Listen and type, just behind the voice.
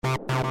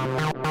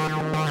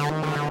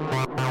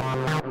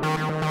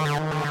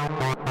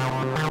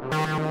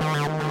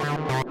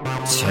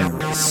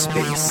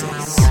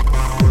TerraSpaces.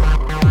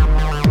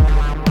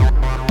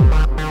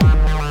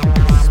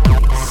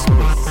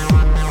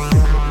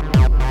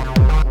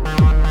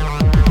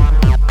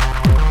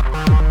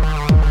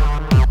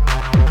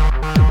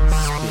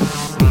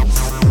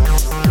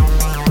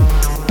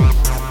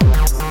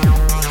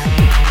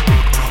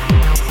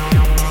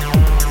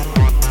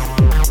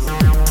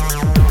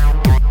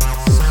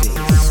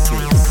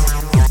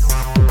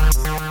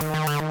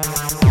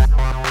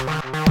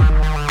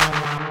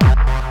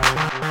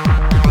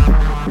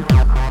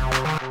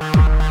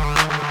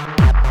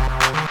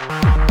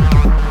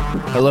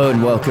 Hello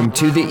and welcome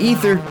to The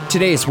Ether.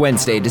 Today is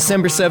Wednesday,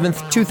 December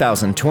 7th,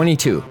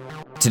 2022.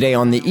 Today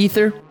on The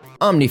Ether,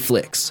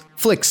 OmniFlix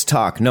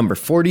FlixTalk number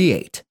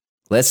 48.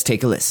 Let's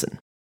take a listen.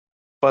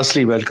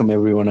 Firstly, welcome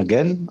everyone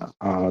again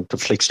to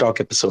FlixTalk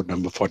episode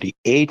number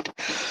 48.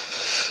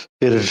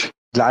 We're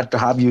glad to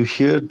have you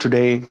here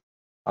today.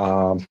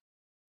 Of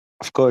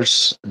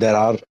course, there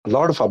are a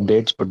lot of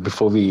updates, but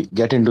before we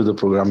get into the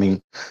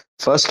programming,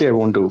 firstly, I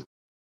want to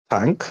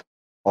thank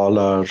all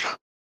our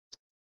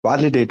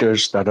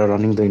validators that are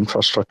running the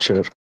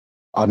infrastructure,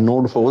 our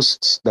node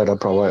hosts that are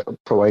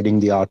providing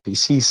the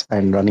RPCs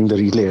and running the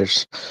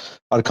relayers,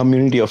 our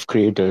community of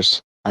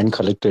creators and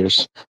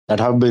collectors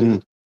that have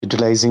been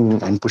utilizing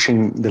and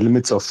pushing the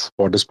limits of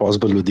what is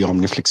possible with the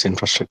OmniFlix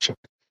infrastructure.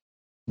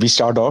 We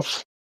start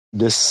off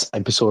this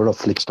episode of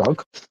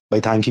FlixTalk by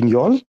thanking you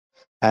all,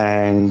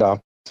 and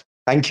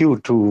thank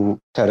you to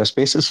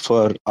TerraSpaces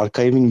for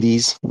archiving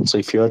these. So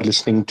if you're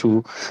listening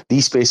to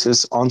these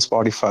spaces on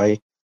Spotify,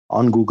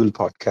 on Google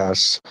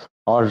Podcasts,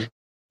 or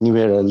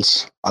anywhere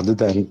else other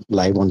than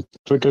live on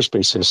Twitter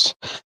Spaces,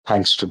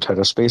 thanks to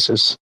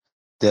TerraSpaces,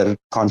 they're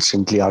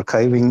constantly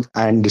archiving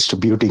and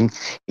distributing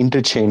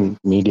interchain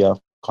media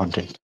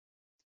content.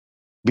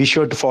 Be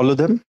sure to follow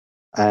them.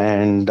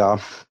 And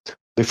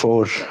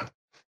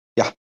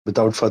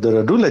without further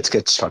ado, let's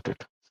get started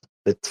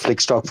with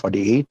FlixTalk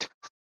 48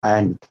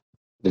 and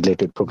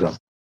related program.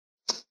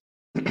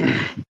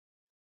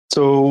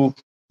 So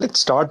let's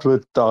start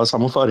with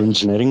some of our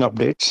engineering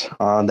updates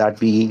that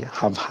we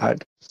have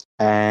had.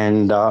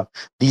 And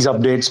these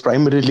updates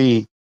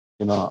primarily,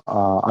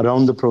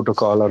 around the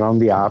protocol, around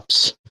the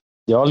apps,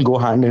 they all go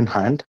hand in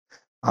hand.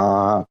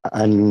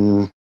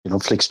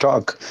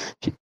 FlixTalk,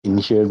 in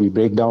here we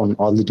break down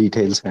all the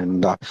details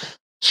and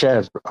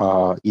share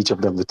each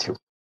of them with you.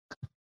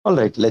 All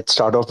right, let's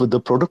start off with the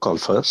protocol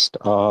first.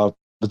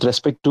 With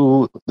respect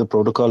to the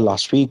protocol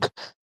last week,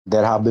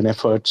 there have been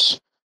efforts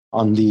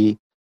on the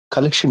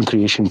collection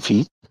creation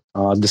fee.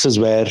 This is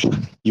where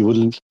you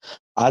will,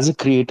 as a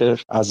creator,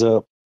 as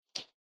a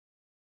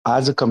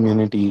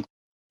community,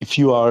 if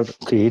you are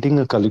creating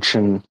a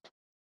collection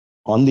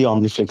on the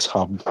OmniFlix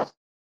hub,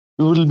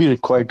 you will be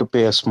required to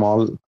pay a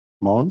small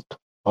amount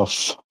of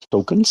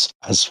tokens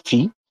as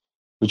fee,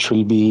 which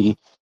will be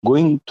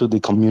going to the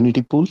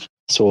community pool.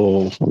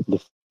 So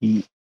the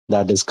fee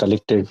that is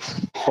collected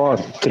for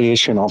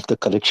creation of the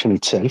collection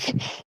itself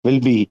will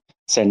be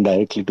sent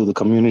directly to the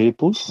community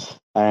pool.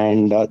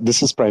 And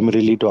this is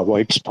primarily to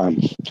avoid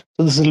spam.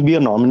 So this will be a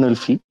nominal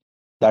fee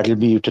that will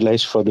be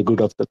utilized for the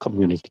good of the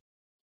community.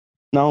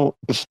 Now,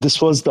 if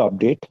this was the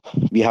update,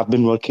 we have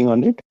been working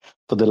on it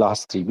for the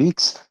last 3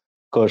 weeks.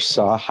 Of course,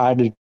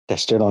 had it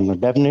tested on a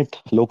DevNet,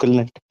 local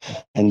net,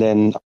 and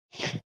then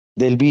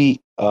there'll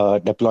be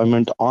a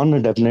deployment on a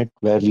DevNet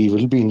where we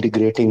will be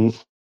integrating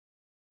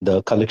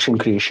the collection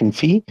creation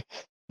fee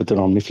with an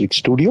OmniFlix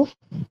Studio.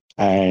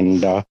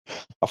 And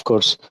of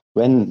course,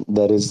 when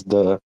there is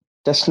the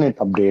testnet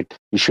update,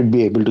 we should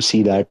be able to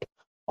see that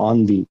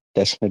on the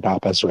testnet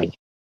app as well.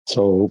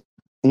 So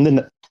in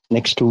the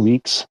next 2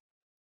 weeks,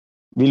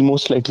 we'll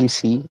most likely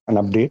see an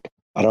update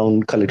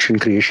around collection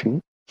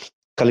creation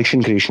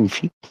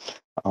fee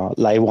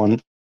live on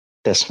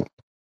testnet.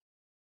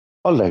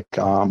 All right,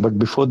 but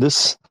before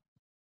this,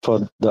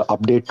 for the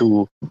update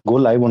to go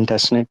live on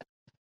testnet,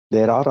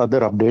 there are other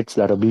updates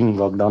that are being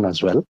worked on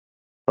as well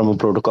from a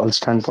protocol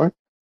standpoint.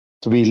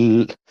 So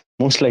we'll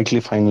most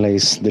likely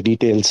finalize the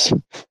details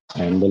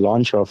and the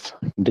launch of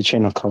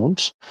interchain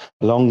accounts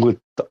along with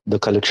the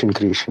collection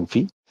creation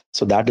fee.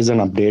 So that is an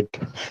update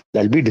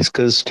that will be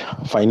discussed,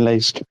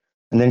 finalized,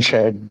 and then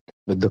shared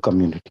with the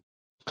community.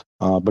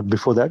 But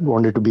before that, we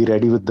wanted to be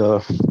ready with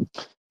the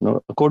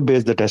code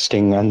base, the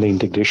testing, and the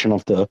integration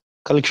of the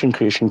collection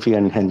creation fee,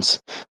 and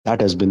hence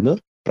that has been the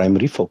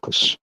primary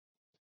focus.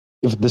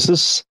 If this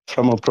is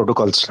from a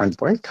protocol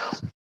standpoint,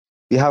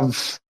 we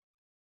have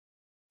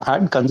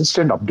had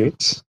consistent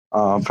updates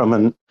from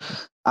an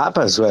app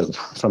as well,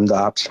 from the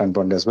app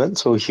standpoint as well.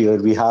 So here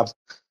we have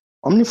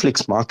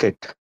OmniFlix Market,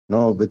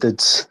 with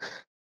its,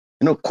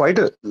 quite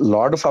a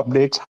lot of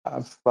updates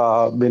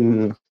have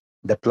been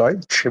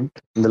deployed,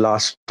 shipped in the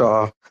last,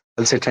 I'll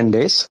say 10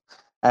 days.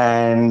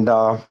 And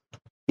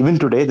even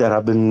today, there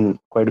have been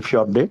quite a few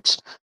updates,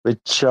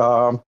 which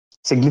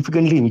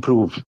significantly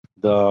improve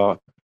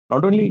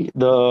not only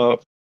the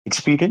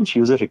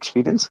user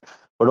experience,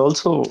 but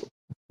also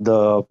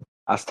the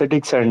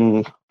aesthetics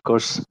and, of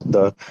course,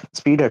 the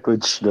speed at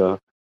which the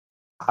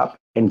app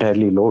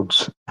entirely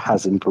loads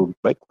has improved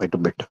by quite a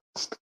bit.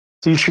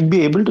 So you should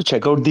be able to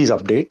check out these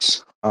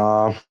updates.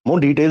 More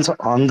details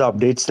on the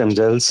updates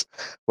themselves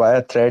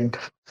via thread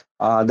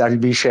that will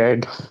be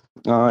shared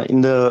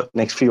in the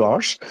next few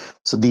hours.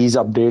 So these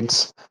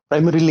updates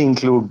primarily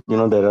include,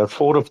 there are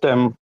four of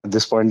them at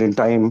this point in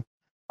time.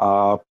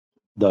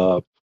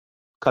 The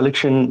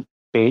collection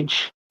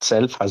page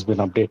itself has been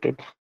updated,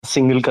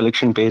 single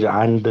collection page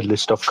and the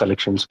list of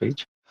collections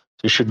page.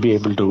 So you should be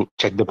able to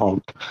check them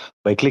out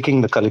by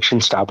clicking the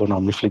collections tab on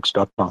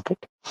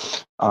OmniFlix.market.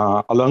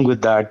 Along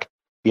with that,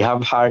 we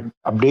have had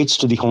updates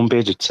to the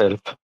homepage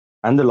itself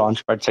and the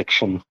Launchpad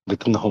section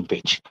within the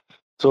homepage.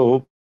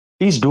 So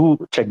please do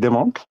check them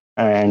out.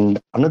 And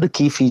another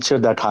key feature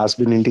that has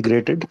been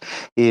integrated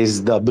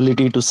is the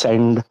ability to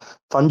send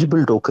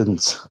fungible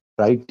tokens,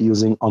 right,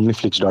 using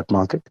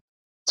OmniFlix.market.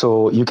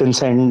 So you can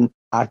send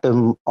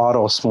Atom or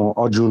Osmo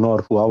or Juno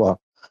or whoever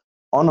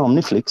on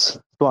OmniFlix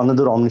to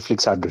another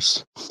OmniFlix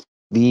address.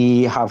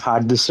 We have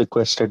had this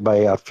requested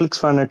by our Flix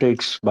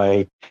fanatics,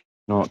 by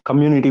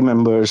community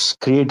members,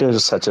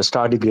 creators such as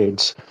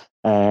tardigrades,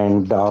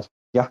 and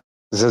yeah,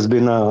 this has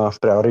been a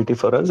priority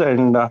for us,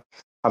 and I've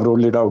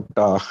rolled it out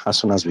as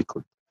soon as we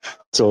could.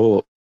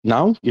 So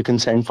now you can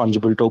send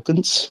fungible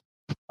tokens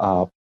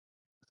uh,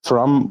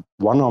 from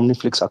one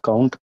OmniFlix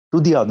account to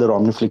the other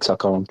OmniFlix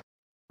account,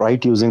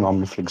 right, using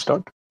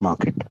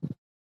OmniFlix.market.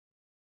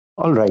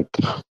 All right.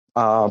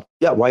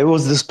 Yeah, why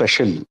was this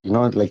special?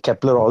 Like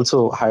Kepler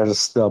also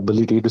has the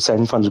ability to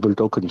send fungible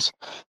tokens.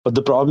 But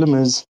the problem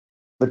is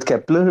with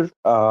Kepler,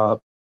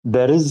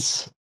 there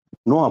is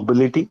no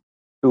ability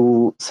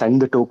to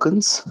send the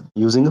tokens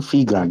using a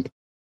fee grant.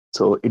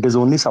 So it is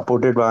only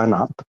supported by an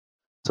app.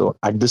 So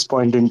at this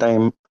point in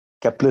time,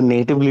 Kepler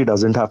natively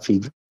doesn't have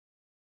fee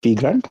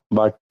grant.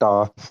 But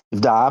if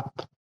the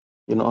app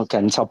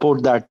can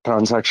support that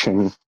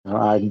transaction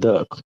at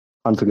the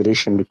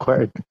configuration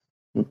required,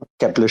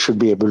 Kepler should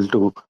be able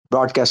to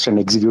broadcast and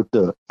execute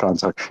the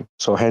transaction.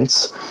 So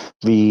hence,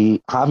 we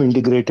have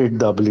integrated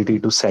the ability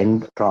to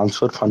send,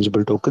 transfer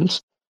fungible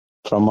tokens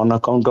from one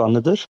account to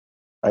another,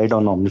 right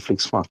on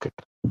OmniFlix Market.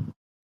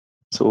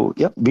 So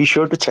yeah, be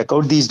sure to check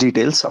out these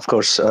details. Of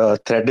course,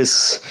 thread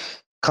is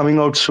coming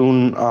out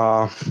soon.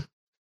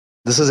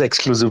 This is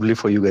exclusively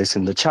for you guys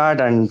in the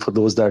chat and for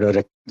those that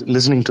are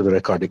listening to the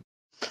recording.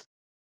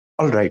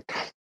 All right.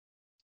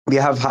 We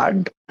have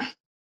had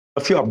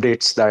a few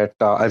updates that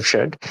I've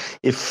shared.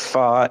 If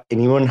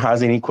anyone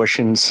has any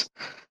questions,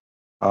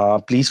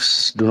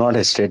 please do not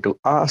hesitate to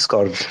ask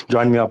or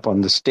join me up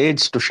on the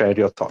stage to share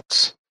your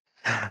thoughts.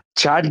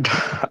 Chad,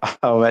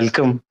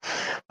 welcome.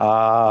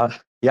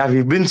 Yeah,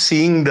 we've been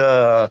seeing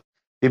all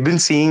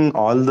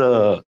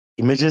the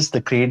images,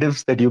 the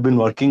creatives that you've been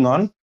working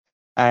on,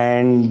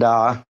 and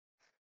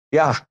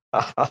yeah,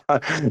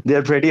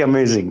 they're pretty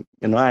amazing,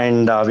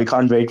 and we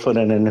can't wait for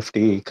an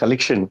NFT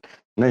collection,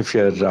 if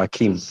you're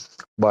keen.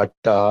 But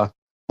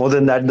more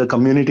than that, the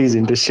community is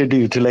interested to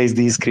utilize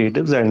these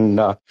creatives, and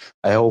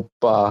I hope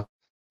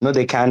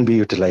they can be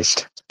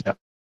utilized. Yeah,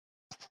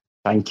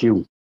 thank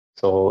you.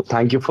 So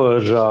thank you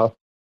for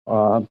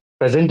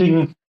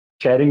presenting,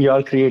 sharing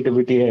your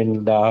creativity,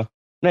 and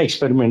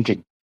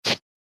experimenting.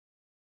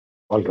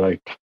 All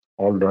right,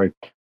 all right.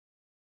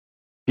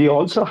 We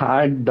also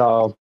had,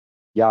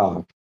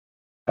 yeah,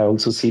 I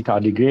also see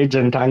Tardigrades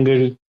and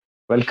Tangle.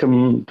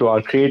 Welcome to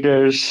our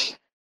creators.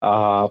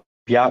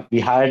 Yeah, we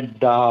had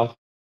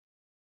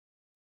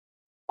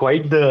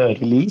quite the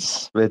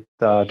release with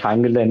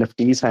Tangled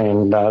NFTs,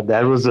 and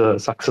there was a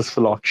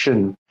successful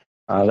auction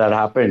that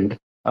happened.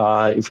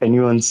 If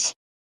anyone's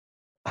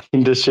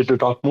interested to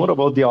talk more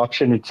about the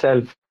auction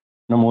itself,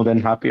 more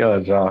than happy, or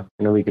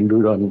we can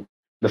do it on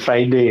the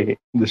Friday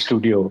in the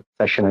studio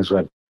session as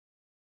well.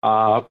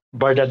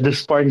 But at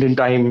this point in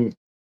time,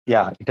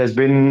 yeah, it has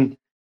been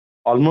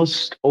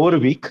almost over a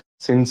week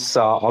since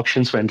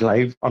auctions went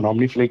live on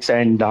OmniFlix,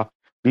 and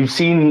we've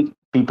seen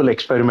people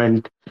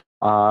experiment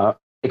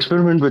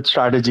with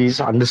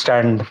strategies,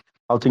 understand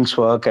how things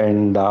work,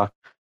 and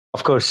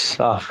of course,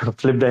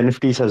 flip the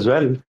NFTs as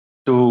well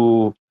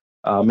to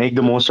make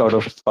the most out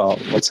of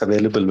what's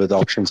available with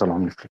auctions on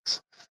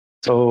OmniFlix.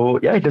 So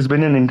yeah, it has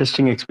been an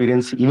interesting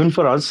experience even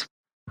for us,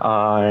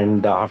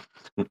 and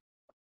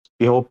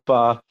we hope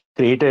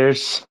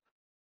creators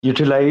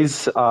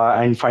utilize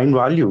and find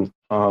value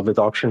with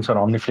auctions on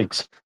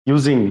OmniFlix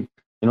using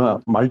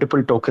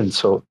multiple tokens.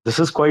 So this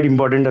is quite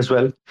important as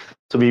well.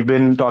 So we've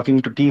been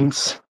talking to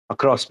teams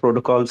across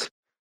protocols,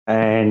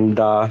 and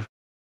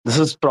this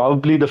is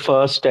probably the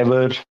first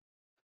ever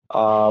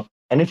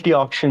NFT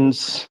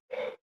auctions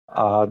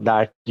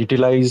that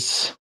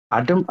utilize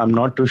Atom. I'm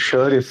not too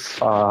sure if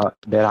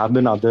there have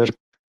been other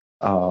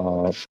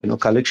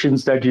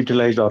collections that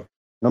utilize, or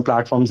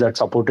platforms that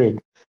supported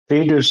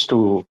traders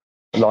to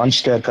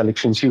launch their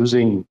collections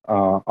using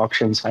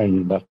auctions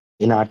and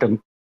in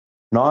Atom,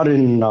 nor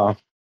in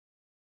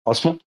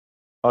Osmo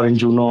or in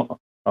Juno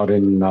or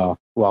in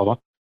Huawei.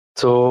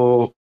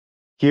 So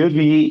here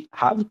we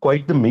have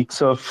quite the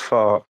mix of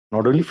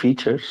not only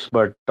features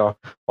but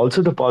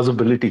also the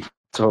possibility.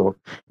 So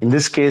in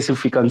this case,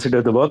 if we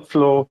consider the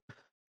workflow,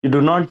 you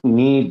do not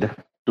need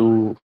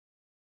to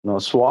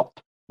swap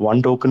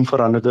one token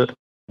for another.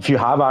 If you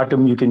have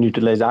Atom, you can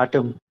utilize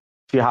Atom.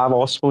 If you have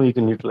Osmo, you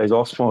can utilize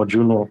Osmo or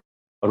Juno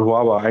or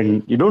Huawei,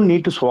 and you don't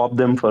need to swap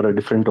them for a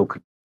different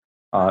token.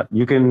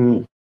 You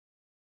can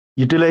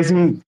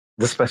utilizing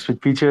the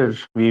specific feature.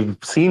 We've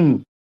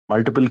seen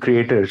multiple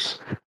creators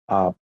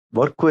uh,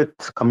 work with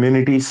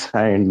communities,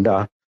 and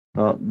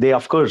they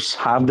of course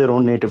have their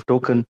own native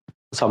token.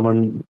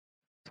 Someone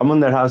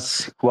that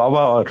has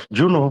Guava or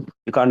Juno,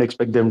 you can't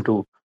expect them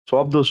to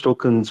swap those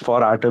tokens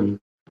for Atom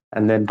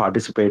and then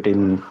participate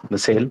in the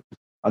sale.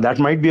 That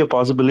might be a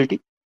possibility.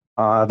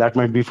 That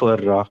might be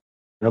for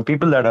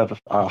people that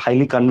are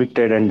highly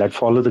convicted and that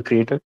follow the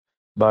creator.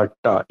 But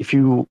if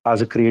you,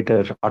 as a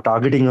creator, are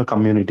targeting a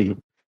community,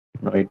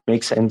 it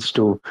makes sense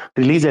to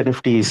release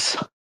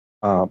NFTs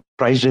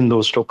priced in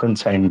those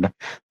tokens, and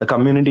the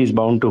community is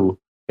bound to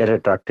get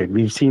attracted.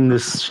 We've seen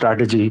this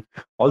strategy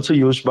also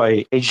used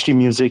by HD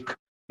Music.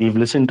 We've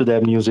listened to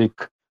their music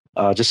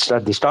just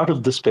at the start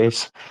of the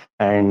space,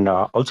 and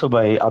also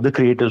by other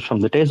creators from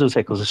the Tezos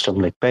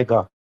ecosystem like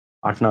Pega,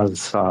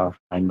 Atnas,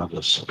 and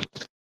others.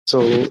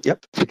 So,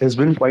 yep, it has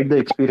been quite the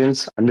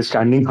experience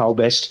understanding how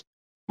best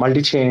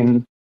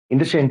multi-chain,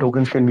 interchain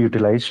tokens can be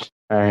utilized.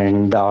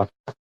 And,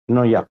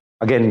 yeah,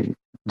 again,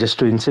 just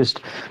to insist,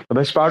 the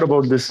best part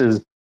about this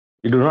is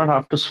you do not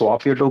have to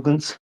swap your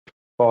tokens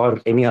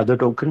for any other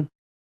token.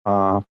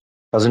 Uh,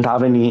 doesn't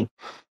have any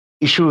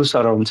issues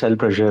around sell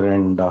pressure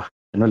and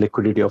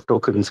liquidity of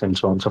tokens and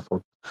so on and so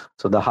forth.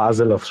 So the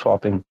hassle of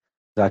swapping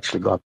is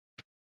actually gone.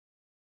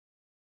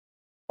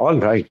 All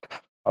right,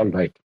 all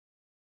right.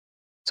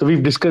 So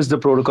we've discussed the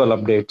protocol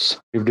updates.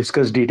 We've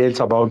discussed details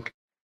about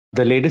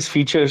the latest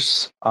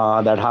features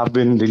that have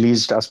been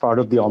released as part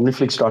of the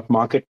OmniFlix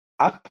Market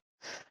app,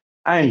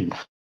 and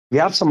we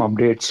have some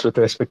updates with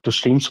respect to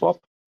StreamSwap.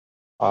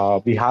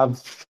 We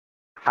have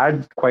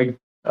had quite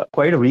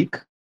a week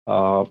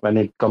when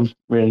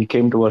it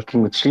came to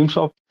working with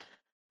StreamSwap.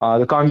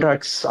 The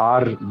contracts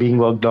are being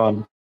worked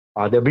on.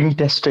 They're being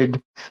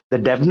tested. The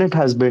DevNet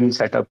has been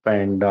set up,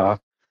 and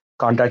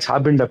contracts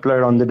have been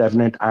deployed on the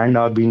DevNet and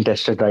are being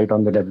tested right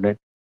on the DevNet.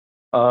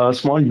 A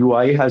small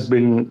UI has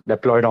been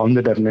deployed on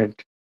the DevNet,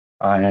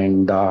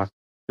 and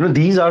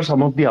these are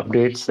some of the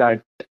updates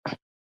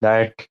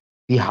that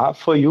we have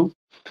for you.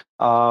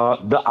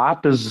 The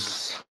app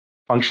is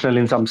functional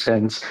in some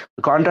sense.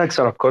 The contracts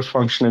are, of course,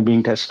 functional,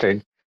 being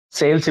tested.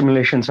 Sales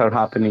simulations are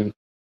happening.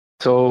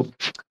 So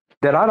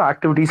there are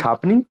activities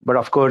happening, but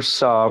of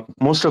course,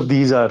 most of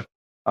these are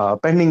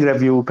pending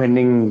review,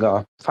 pending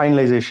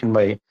finalization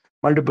by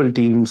multiple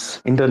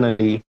teams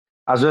internally,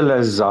 as well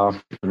as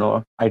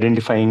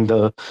identifying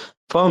the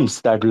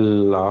firms that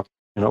will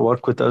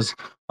work with us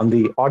on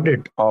the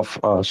audit of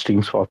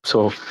StreamSwap.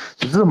 So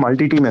this is a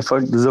multi-team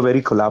effort. This is a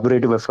very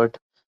collaborative effort,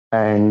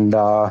 and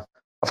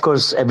of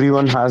course,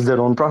 everyone has their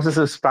own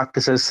processes,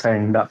 practices,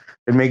 and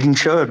we're making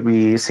sure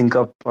we sync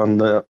up in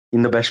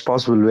the best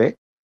possible way.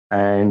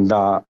 And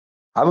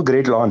have a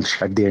great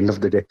launch at the end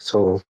of the day.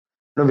 So,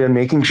 we are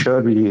making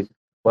sure we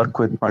work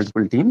with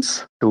multiple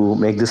teams to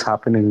make this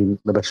happen in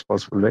the best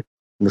possible way,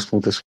 in the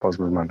smoothest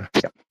possible manner.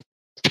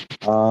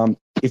 Yeah.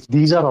 If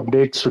these are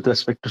updates with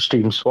respect to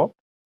StreamSwap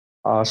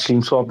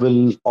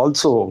will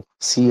also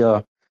see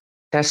a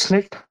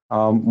testnet.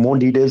 More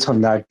details on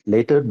that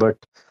later, but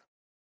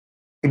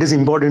it is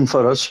important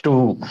for us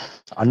to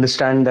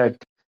understand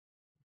that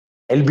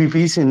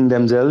LBPs in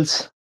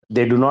themselves,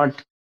 they do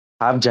not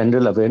have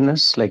general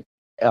awareness. Like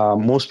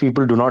most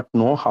people do not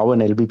know how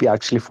an LBP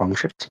actually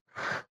functions.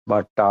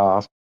 But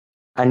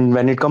and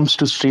when it comes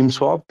to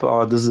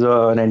StreamSwap, this is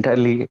an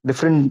entirely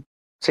different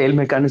sale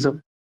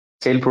mechanism,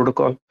 sale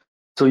protocol.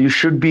 So we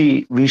should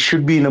be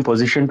in a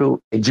position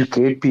to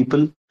educate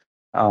people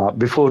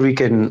before we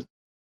can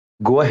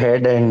go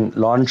ahead and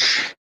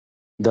launch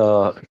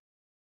the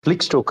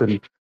Flix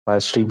token via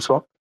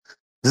StreamSwap.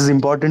 This is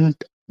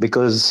important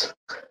because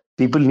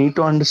people need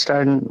to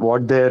understand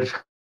what they're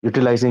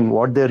utilizing,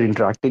 what they're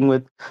interacting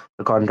with,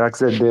 the contracts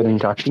that they're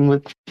interacting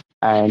with,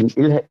 and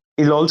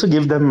it'll also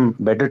give them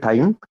better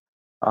time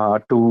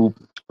to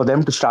for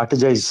them to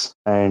strategize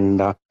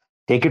and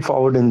take it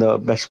forward in the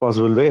best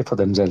possible way for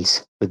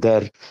themselves with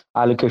their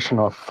allocation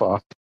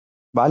of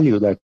value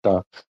that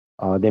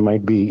they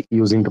might be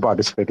using to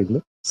participate in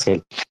the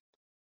sale.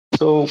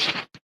 So,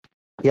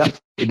 yeah,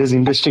 it is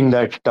interesting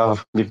that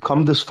we've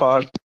come this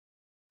far,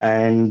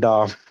 and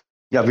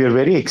yeah, we are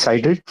very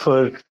excited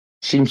for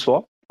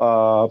StreamSwap,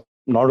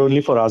 not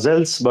only for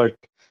ourselves, but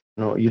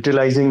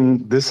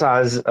utilizing this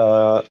as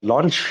a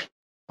launch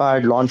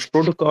pad, launch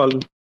protocol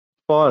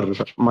for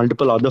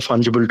multiple other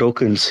fungible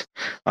tokens.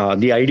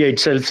 The idea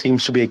itself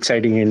seems to be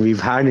exciting, and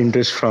we've had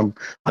interest from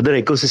other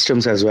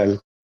ecosystems as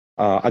well.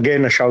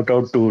 Again, a shout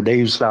out to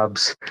Deus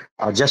Labs,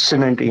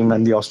 Justin and team,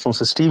 and the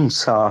Osmosis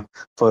teams for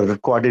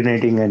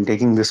coordinating and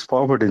taking this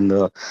forward in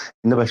the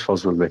best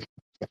possible way.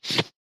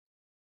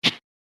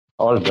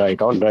 All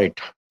right, all right.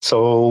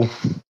 So,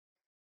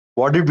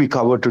 what did we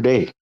cover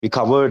today? We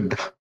covered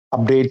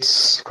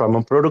updates from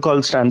a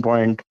protocol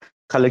standpoint,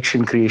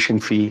 collection creation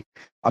fee,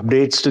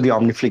 updates to the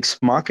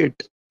OmniFlix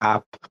Market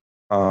app,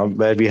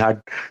 where we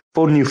had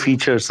 4 new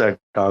features that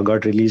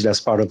got released as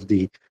part of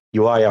the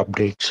UI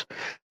updates.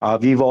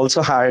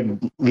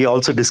 We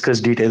also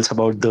discussed details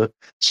about the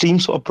Stream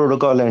Swap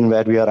protocol and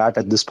where we are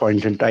at this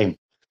point in time.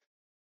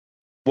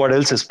 What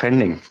else is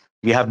pending?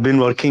 We have been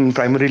working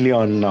primarily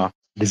on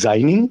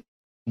designing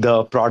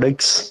the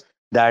products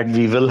that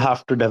we will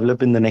have to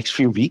develop in the next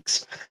few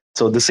weeks.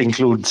 So this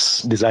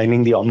includes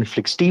designing the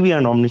OmniFlix TV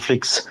and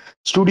OmniFlix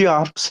Studio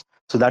apps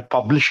so that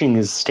publishing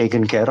is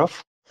taken care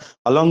of.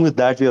 Along with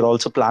that, we are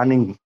also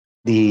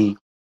the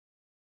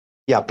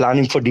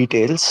planning for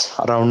details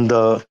around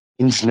the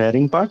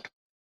engineering part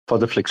for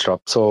the FlixDrop.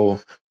 So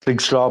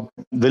FlixDrop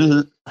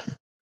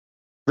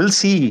will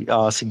see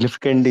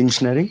significant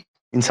engineering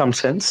in some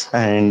sense,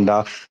 and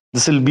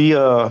this will be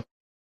a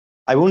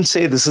I won't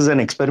say this is an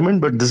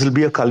experiment, but this will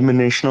be a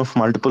culmination of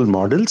multiple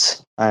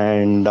models,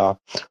 and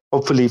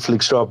hopefully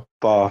FlixDrop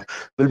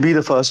will be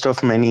the first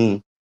of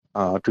many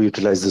to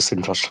utilize this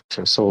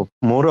infrastructure. So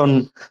more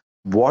on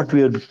what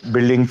we are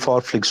building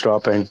for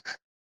FlixDrop and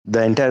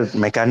the entire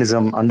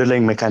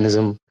underlying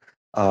mechanism,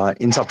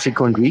 in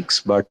subsequent weeks.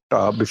 But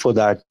before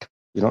that,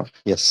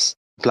 yes,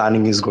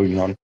 planning is going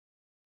on.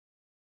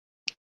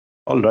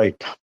 All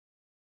right.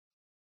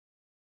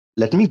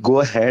 Let me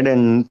go ahead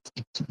and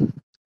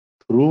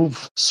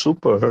prove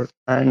super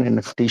and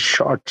NFT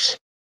shots.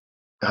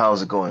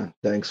 How's it going?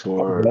 Thanks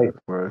for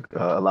Right.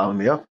 allowing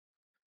me up.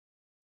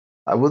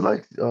 I would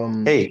like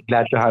Hey,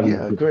 glad to have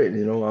yeah, you. great.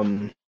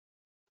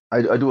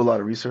 I do a lot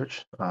of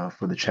research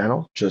for the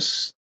channel,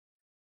 just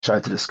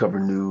trying to discover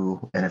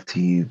new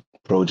NFT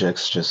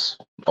projects,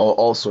 just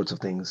all sorts of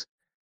things.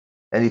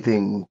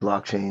 Anything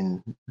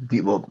blockchain,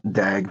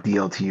 DAG,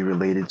 DLT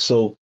related.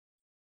 So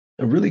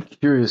I'm really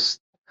curious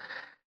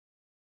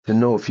to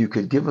know if you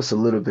could give us a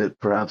little bit,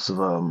 perhaps, of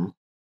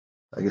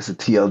I guess a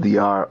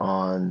TLDR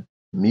on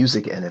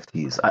music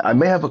NFTs. I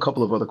may have a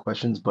couple of other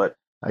questions, but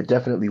I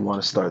definitely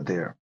want to start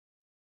there.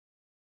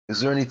 Is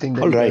there anything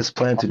that All you right. guys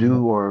plan to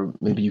do, or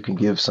maybe you can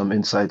give some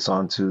insights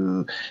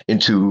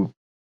into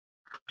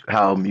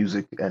how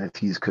music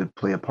NFTs could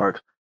play a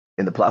part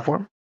in the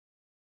platform?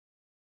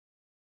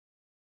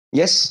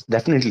 Yes,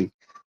 definitely.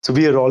 So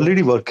we are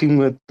already working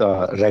with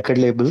record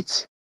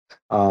labels.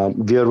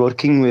 We are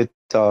working with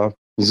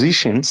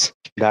musicians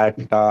that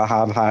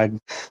have had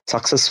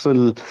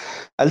successful,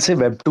 I'll say,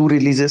 Web2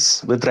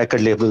 releases with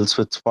record labels,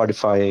 with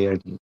Spotify,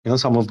 and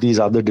some of these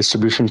other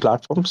distribution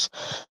platforms.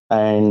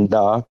 And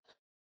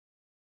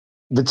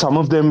with some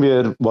of them, we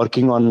are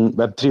working on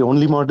Web3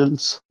 only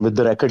models. With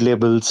the record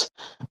labels,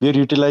 we are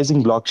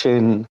utilizing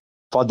blockchain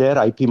for their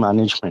IP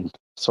management.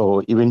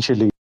 So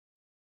eventually,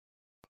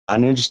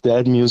 manage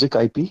their music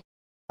IP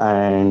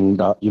and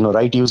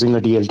write using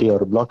a DLT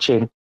or a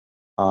blockchain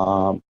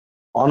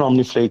on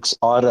OmniFlix,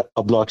 or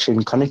a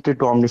blockchain connected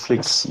to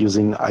OmniFlix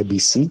using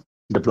IBC,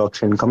 the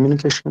blockchain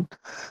communication.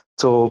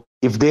 So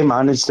if they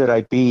manage their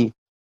IP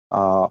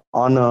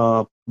on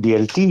a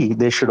DLT,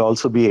 they should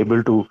also be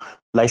able to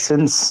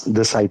license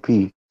this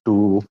IP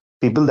to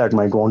people that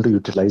might want to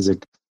utilize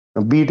it,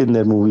 be it in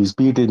their movies,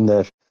 be it in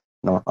their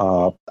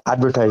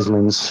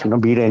advertisements,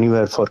 be it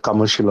anywhere for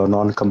commercial or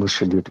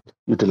non-commercial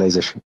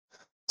utilization.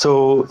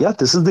 So yeah,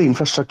 this is the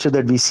infrastructure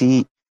that we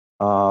see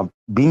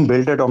being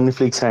built at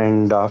OmniFlix,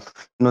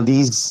 and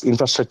these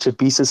infrastructure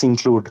pieces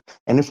include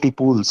NFT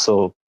pools.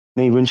 So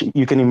even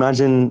you can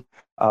imagine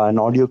an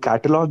audio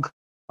catalog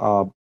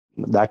uh,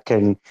 that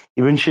can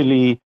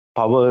eventually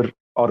power,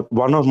 or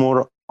one or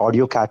more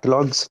audio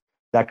catalogs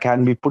that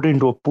can be put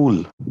into a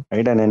pool,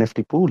 right? An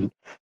NFT pool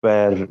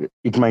where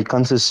it might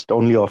consist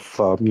only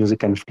of music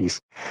NFTs,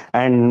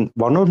 and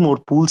one or more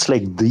pools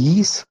like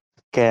these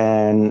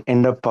can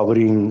end up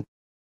powering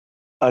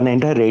an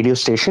entire radio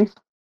station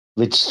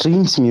which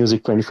streams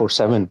music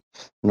 24/7,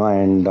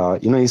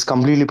 and is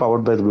completely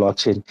powered by the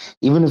blockchain.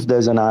 Even if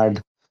there's an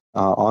ad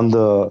on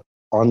the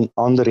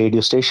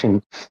radio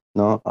station,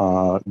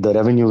 the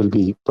revenue will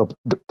be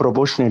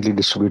proportionately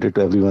distributed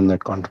to everyone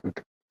that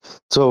contributed.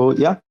 So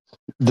yeah,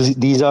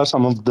 these are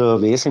some of the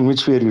ways in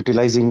which we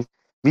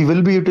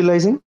will be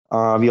utilizing.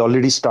 We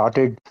already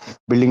started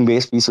building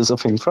base pieces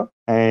of infra,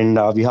 and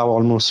we have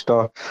almost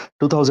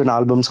 2,000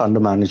 albums under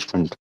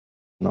management,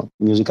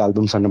 music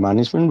albums under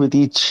management, with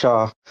each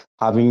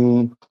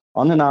having,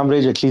 on an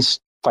average, at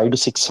least 5 to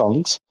 6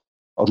 songs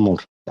or more.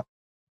 Yeah.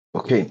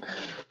 Okay.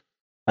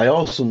 I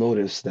also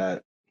noticed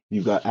that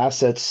you've got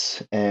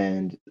assets,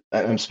 and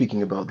I'm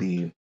speaking about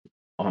the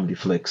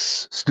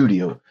OmniFlix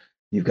Studio.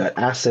 You've got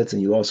assets,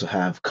 and you also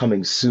have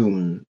coming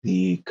soon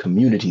the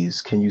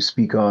communities. Can you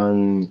speak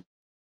on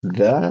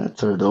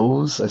that or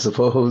those, I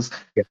suppose,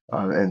 Yeah.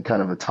 and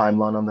kind of a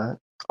timeline on that?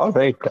 All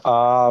right.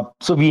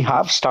 So we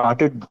have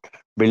started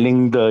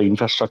building the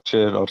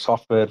infrastructure or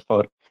software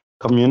for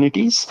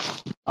communities.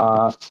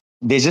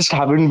 They just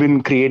haven't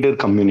been creator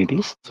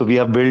communities. So we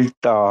have built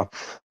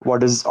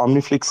what is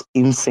OmniFlix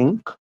in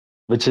sync,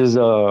 which is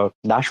a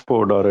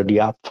dashboard or a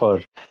DApp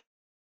for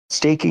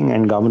staking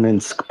and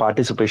governance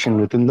participation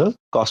within the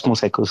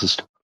Cosmos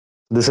ecosystem.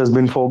 This has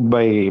been forked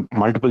by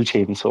multiple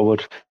chains, over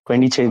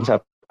 20 chains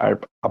up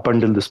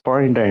until this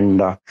point,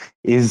 and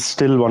is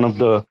still one of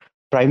the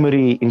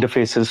primary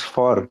interfaces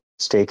for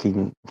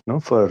staking,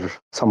 for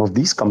some of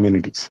these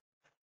communities.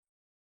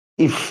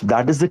 If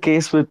that is the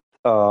case with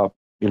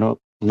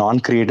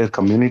non-creator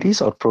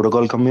communities or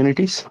protocol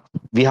communities,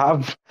 we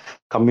have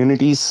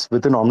communities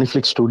within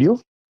OmniFlix Studio,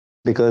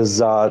 because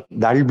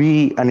that'll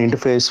be an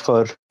interface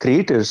for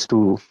creators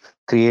to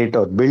create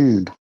or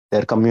build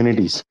their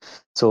communities.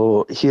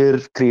 So here,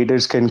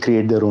 creators can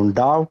create their own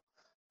DAO.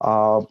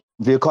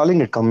 We're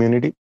calling it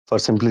community for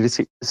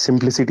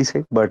simplicity's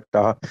sake, but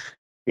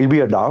it'll be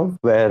a DAO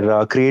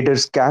where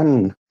creators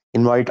can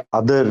invite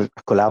other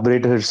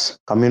collaborators,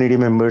 community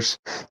members,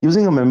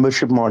 using a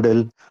membership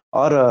model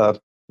or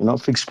a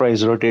fixed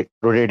price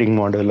rotating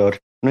model, or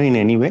in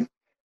any way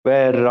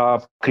where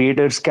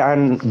creators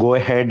can go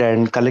ahead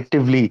and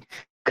collectively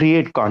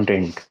create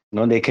content.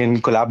 They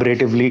can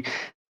collaboratively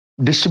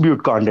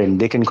distribute content.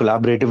 They can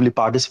collaboratively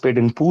participate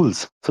in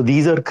pools. So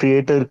these are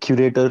creator,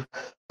 curator,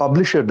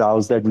 publisher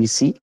DAOs that we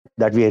see,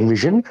 that we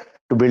envision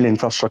to build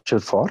infrastructure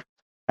for.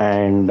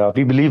 And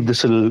we believe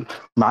this will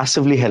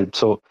massively help.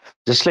 So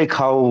just like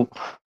how,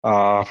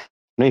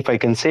 if I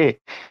can say,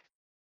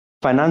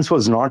 finance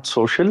was not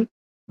social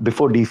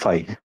before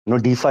DeFi.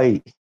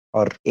 DeFi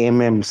or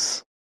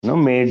AMMs,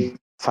 made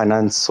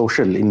finance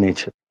social in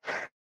nature.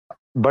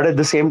 But at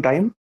the same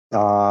time,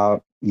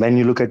 when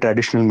you look at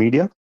traditional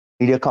media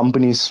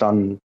companies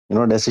run,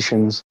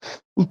 decisions,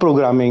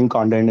 programming,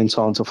 content, and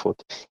so on and so forth.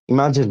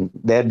 Imagine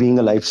there being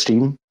a live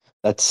stream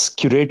that's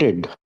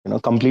curated,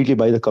 completely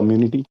by the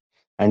community.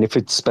 And if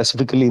it's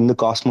specifically in the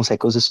Cosmos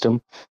ecosystem,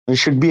 we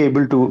should be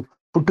able to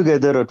put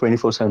together a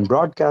 24/7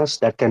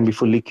 broadcast that can be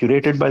fully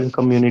curated by the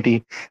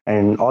community,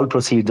 and all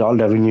proceeds, all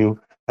revenue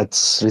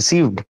that's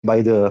received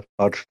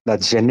or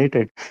that's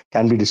generated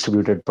can be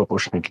distributed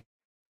proportionately.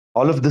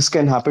 All of this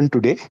can happen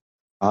today.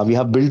 We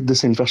have built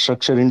this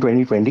infrastructure in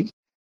 2020,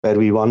 where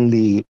we won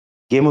the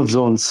Game of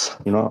Zones,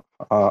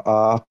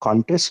 a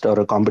contest or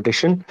a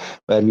competition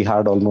where we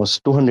had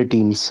almost 200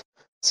 teams,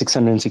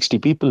 660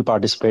 people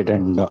participate,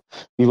 and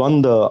we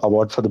won the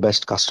award for the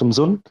best custom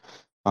zone,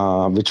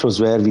 which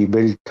was where we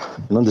built,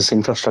 this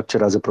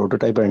infrastructure as a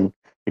prototype, and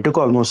it took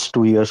almost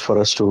 2 years for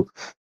us to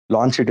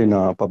launch it in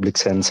a public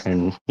sense.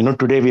 And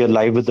today we are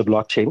live with the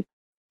blockchain,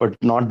 but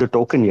not the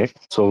token yet.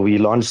 So we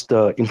launched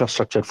the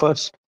infrastructure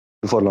first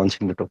before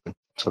launching the token.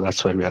 So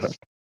that's where we are at.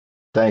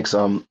 Thanks.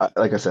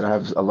 Like I said, I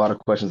have a lot of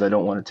questions. I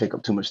don't want to take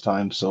up too much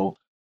time, so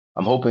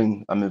I'm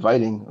hoping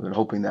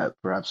that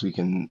perhaps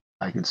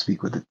I can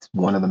speak with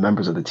one of the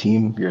members of the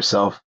team,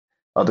 yourself,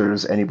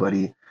 others,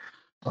 anybody,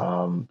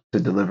 to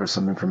deliver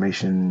some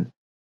information,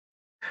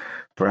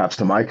 perhaps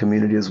to my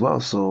community as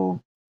well. So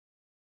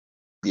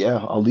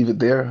yeah, I'll leave it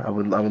there. I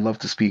would love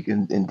to speak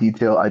in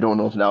detail. I don't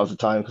know if now is the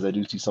time, because I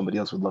do see somebody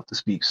else would love to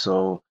speak.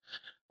 So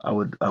I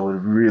would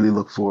really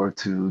look forward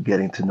to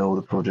getting to know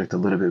the project a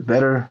little bit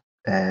better.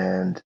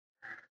 And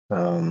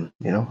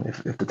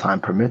if the time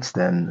permits,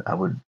 then I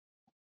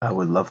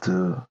would love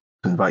to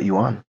invite you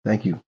on.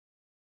 Thank you.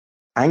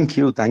 Thank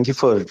you. Thank you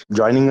for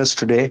joining us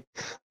today.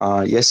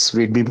 Yes,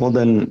 we'd be more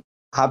than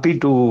happy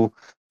to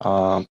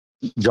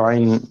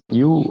join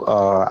you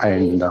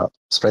and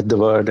spread the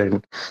word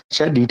and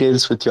share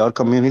details with your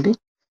community.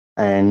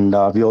 And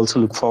we also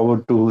look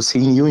forward to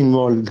seeing you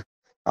involved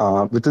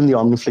within the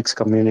OmniFlix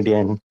community,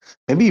 and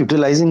maybe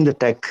utilizing the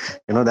tech.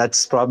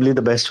 That's probably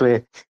the best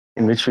way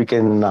in which we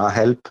can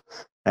help.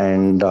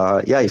 And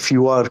if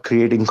you are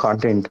creating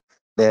content,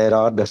 there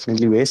are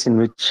definitely ways in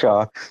which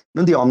the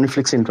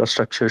OmniFlix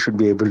infrastructure should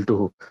be able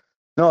to,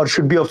 or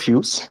should be of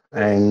use.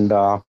 And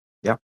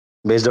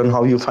based on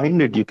how you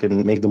find it, you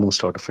can make the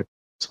most out of it.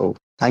 So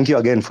thank you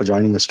again for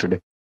joining us today.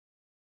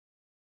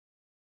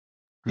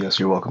 Yes,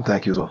 you're welcome.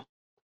 Thank you as well.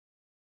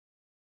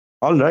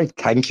 All right.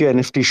 Thank you,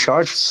 NFT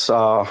Shots.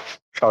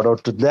 Shout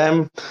out to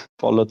them.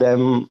 Follow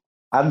them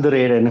at the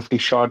rate NFT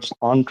Shots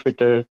on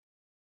Twitter.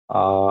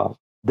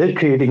 They're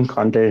creating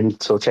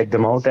content, so check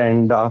them out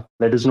and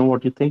let us know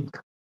what you think.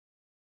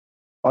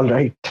 All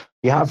right.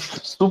 We have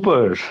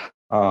Super.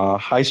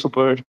 Hi,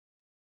 Super.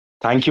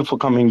 Thank you for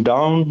coming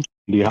down.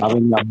 Do you have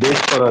any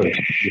updates for us?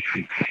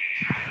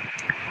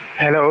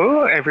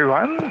 Hello,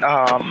 everyone.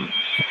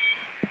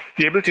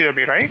 You able to hear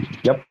me, right?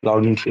 Yep,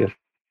 loud and clear.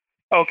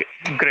 Okay,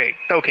 great.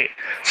 Okay.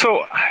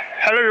 So,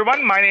 hello,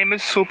 everyone. My name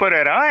is Super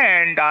Era,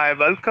 and I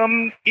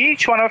welcome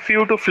each one of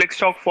you to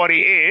FlixTalk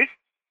 48.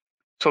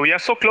 So, we are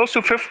so close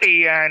to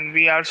 50, and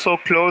we are so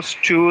close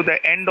to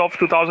the end of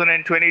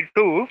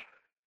 2022.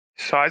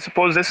 So, I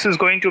suppose this is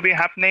going to be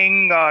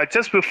happening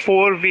just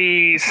before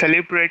we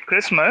celebrate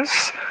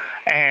Christmas.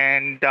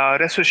 And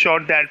rest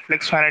assured that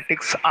Flix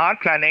fanatics are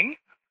planning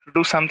to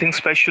do something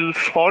special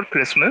for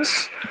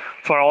Christmas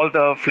for all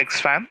the Flix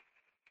fam.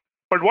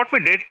 But what we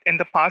did in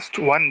the past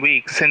 1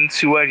 week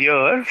since you were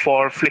here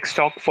for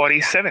FlixTalk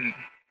 47.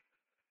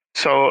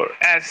 So,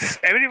 as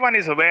everyone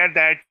is aware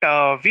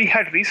that we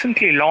had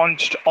recently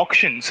launched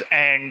auctions,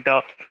 and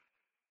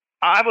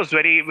I was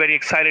very, very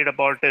excited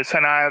about this.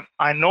 And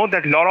I know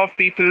that a lot of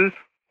people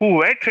who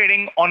were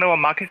trading on our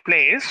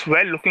marketplace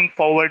were looking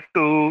forward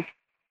to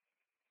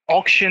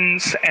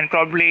auctions and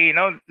probably,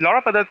 a lot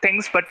of other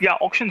things. But yeah,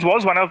 auctions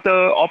was one of the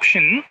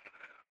option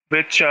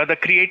which the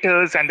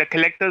creators and the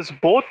collectors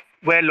both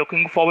were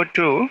looking forward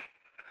to.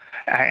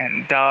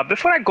 And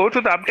before I go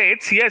to the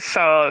updates, yes,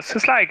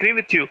 Sisla, I agree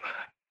with you.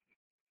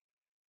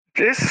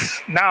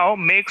 This now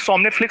makes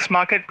OmniFlix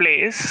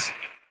Marketplace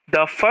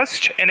the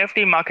first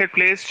NFT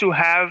marketplace to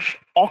have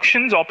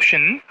auctions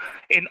option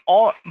in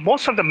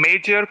most of the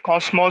major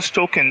Cosmos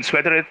tokens,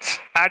 whether it's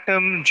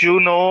Atom,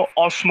 Juno,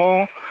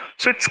 Osmo.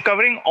 So it's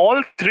covering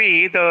all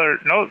three.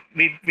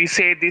 We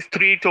say these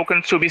three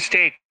tokens to be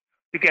staked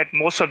to get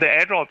most of the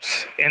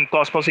airdrops in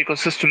Cosmos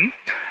ecosystem,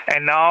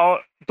 and now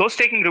those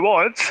staking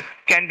rewards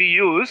can be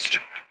used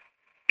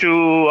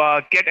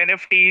to get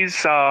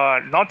NFTs,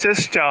 not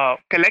just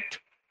collect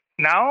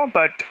now,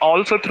 but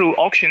also through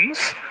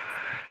auctions.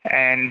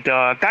 And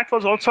that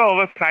was also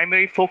our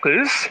primary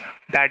focus,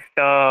 that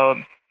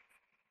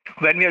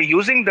when we are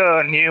using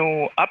the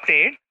new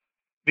update,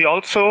 we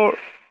also,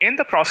 in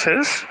the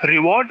process,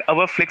 reward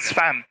our Flix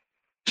fam.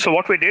 So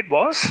what we did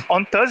was,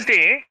 on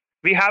Thursday,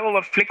 we have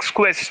our Flix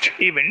Quest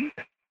event.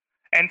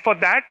 And for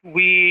that,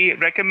 we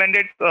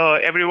recommended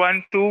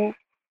everyone to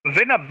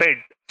win a bid.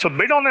 So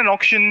bid on an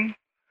auction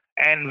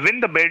and win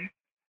the bid.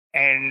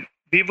 And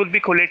we will be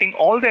collating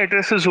all the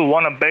addresses who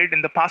won a bid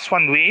in the past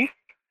 1 week.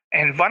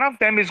 And one of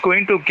them is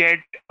going to get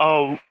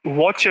a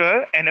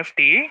Watcher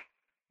NFT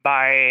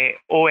by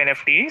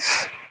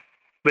ONFTs,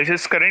 which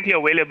is currently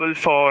available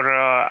for,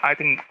 I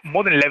think,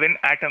 more than 11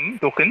 Atom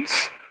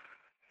tokens.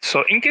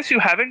 So in case you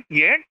haven't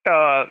yet,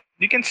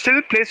 you can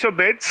still place your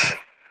bids,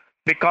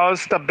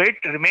 because the bid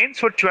remains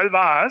for 12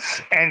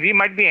 hours and we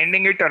might be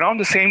ending it around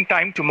the same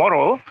time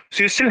tomorrow.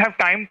 So you still have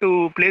time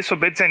to place your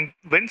bids and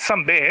win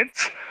some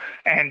bids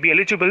and be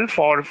eligible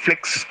for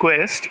Flix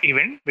Quest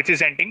event, which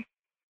is ending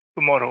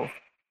tomorrow.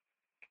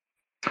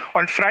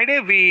 On Friday,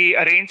 we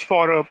arranged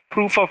for a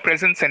proof of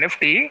presence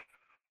NFT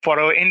for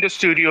our In the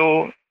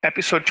Studio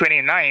episode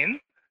 29.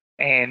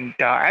 And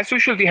as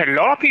usual, we had a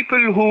lot of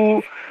people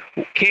who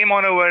came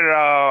on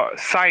our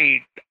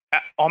site,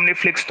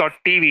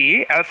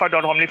 OmniFlix.tv,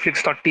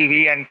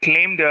 alpha.omniflix.tv, and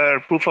claimed their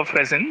proof of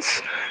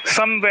presence.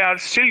 Some were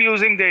still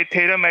using the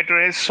Ethereum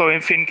address. So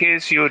if in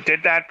case you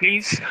did that,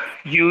 please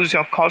use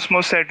your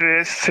Cosmos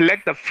address,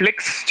 select the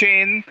Flix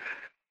chain,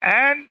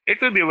 and it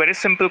will be a very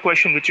simple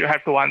question which you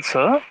have to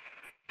answer.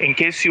 In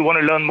case you want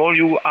to learn more,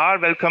 you are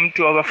welcome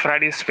to our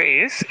Friday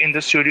space in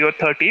the Studio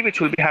 30,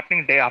 which will be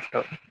happening day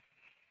after.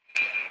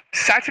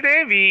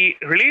 Saturday, we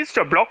released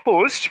a blog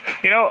post.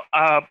 There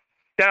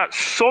are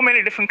so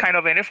many different kind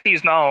of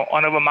NFTs now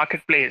on our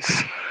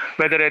marketplace,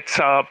 whether it's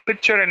a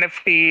picture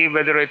NFT,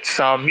 whether it's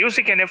a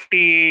music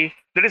NFT.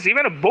 There is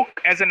even a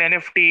book as an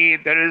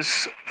NFT. There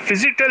is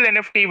physical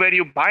NFT where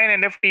you buy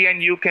an NFT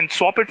and you can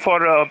swap it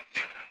for a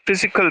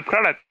physical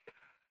product.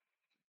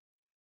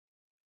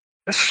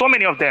 There's so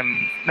many of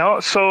them.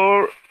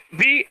 So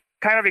we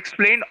kind of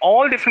explained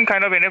all different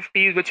kind of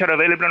NFTs which are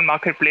available on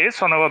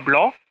marketplace on our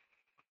blog,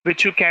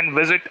 which you can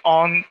visit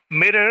on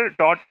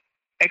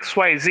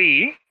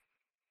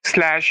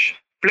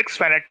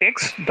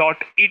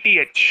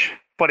mirror.xyz/flixfanatics.eth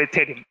for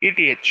Ethereum,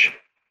 ETH.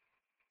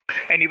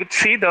 And you would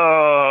see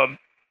the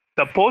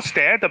post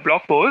there, the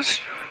blog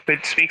post,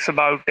 which speaks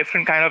about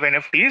different kind of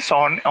NFTs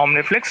on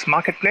OmniFlix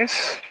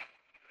Marketplace.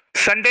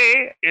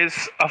 Sunday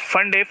is a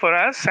fun day for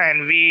us,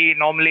 and we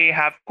normally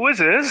have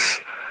quizzes.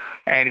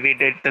 And we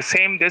did the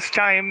same this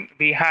time.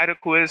 We had a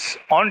quiz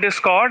on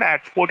Discord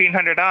at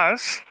 1400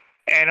 hours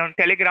and on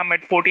Telegram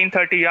at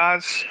 1430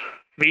 hours.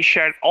 We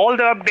shared all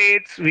the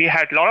updates. We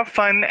had a lot of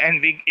fun, and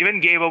we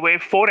even gave away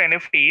 4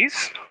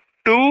 NFTs,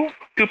 two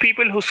to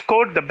people who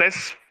scored the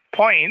best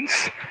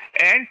points,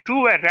 and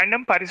 2 were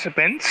random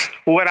participants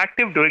who were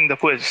active during the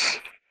quiz.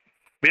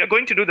 We are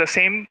going to do the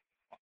same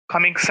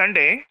coming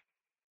Sunday,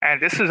 and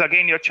this is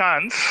again your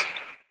chance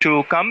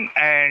to come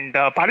and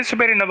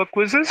participate in our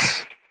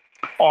quizzes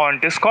on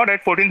Discord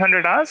at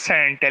 1400 hours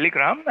and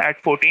Telegram at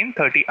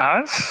 1430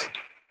 hours.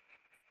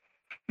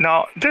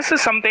 Now, this is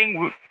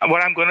something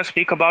what I'm going to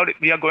speak about.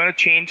 We are going to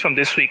change from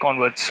this week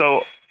onwards.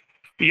 So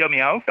hear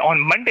me out. On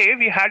Monday,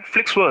 we had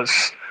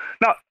Flixverse.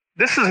 Now,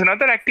 this is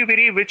another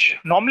activity which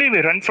normally we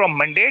run from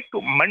Monday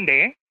to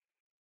Monday.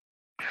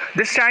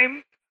 This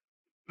time,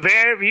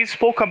 where we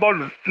spoke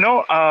about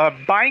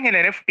buying an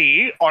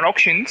NFT on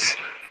auctions,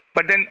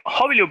 but then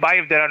how will you buy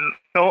if there are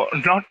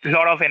not a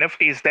lot of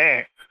NFTs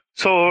there?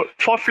 So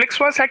for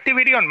Flixverse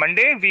activity on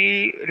Monday,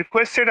 we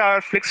requested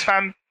our Flix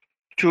fam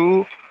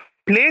to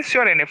place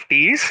your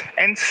NFTs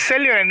and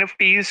sell your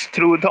NFTs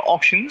through the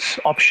auctions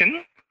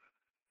option.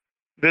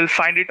 We'll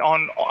find it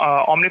on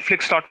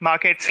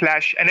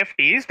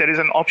omniflix.market/NFTs. There is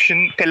an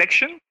option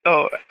collection,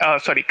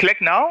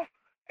 collect now,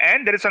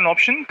 and there is an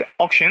option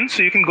auction.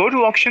 So you can go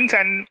to auctions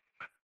and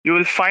you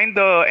will find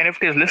the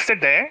NFTs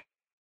listed there.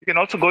 You can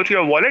also go to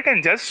your wallet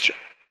and just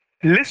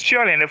list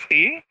your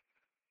NFT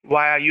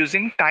via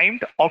using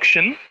timed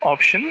auction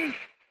option.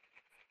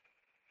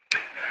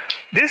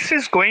 This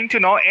is going to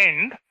now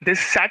end this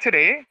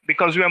Saturday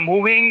because we are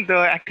moving the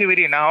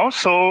activity now.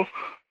 So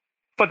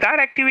for that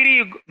activity,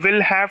 you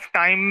will have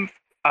time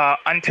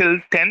until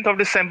 10th of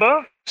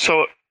December.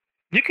 So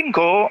you can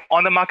go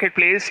on the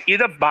marketplace,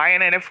 either buy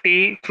an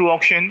NFT through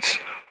auctions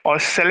or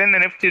sell an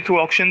NFT through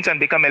auctions and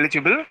become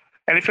eligible.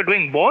 And if you're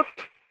doing both,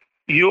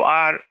 you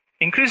are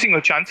increasing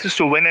your chances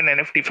to win an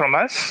NFT from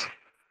us.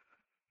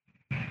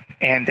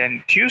 And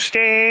then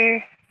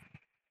Tuesday,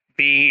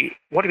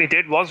 what we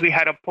did was we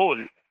had a poll.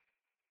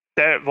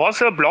 There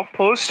was a blog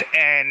post,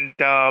 and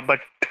but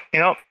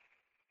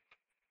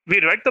we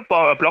read the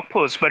blog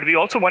post, but we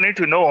also wanted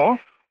to know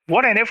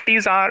what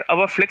NFTs are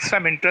our Flix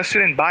I'm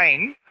interested in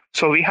buying.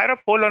 So we had a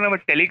poll on our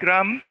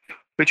Telegram,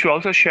 which we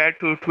also shared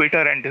to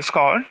Twitter and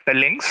Discord, the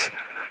links,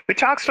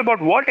 which asked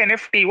about what kind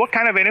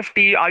of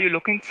NFT are you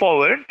looking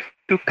forward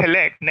to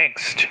collect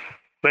next?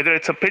 Whether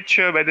it's a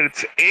picture, whether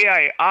it's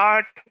AI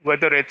art,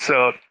 whether it's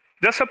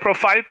just a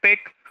profile pic,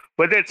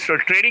 whether it's a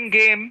trading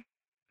game,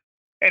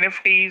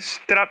 NFTs.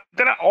 There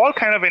are all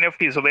kind of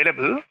NFTs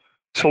available.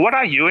 So what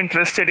are you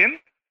interested in?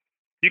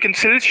 You can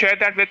still share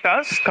that with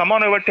us. Come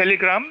on our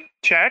Telegram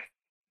chat,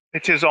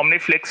 which is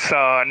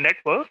OmniFlix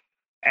network,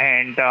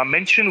 and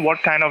mention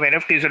what kind of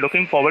NFTs you're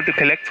looking forward to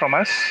collect from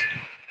us.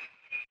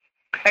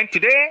 And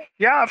today,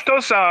 of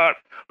course,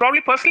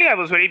 probably personally, I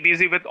was very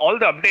busy with all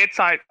the updates.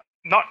 I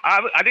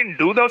didn't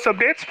do those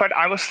updates, but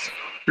I was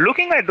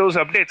looking at those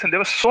updates, and there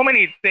were so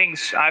many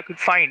things I could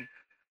find.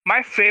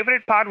 My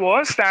favorite part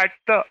was that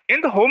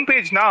in the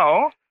homepage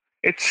now,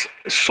 it's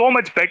so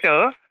much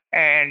better.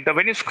 And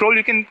when you scroll,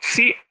 you can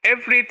see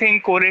everything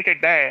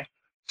correlated there.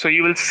 So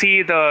you will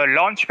see the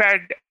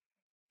Launchpad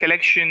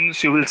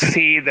collections, you will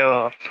see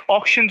the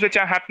auctions which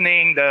are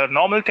happening, the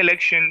normal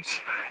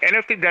collections,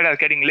 NFTs that are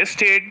getting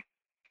listed,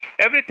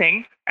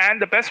 everything. And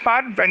the best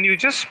part, when you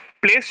just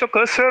place your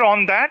cursor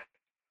on that,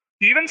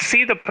 you even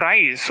see the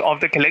price of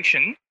the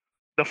collection,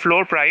 the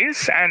floor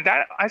price, and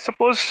that, I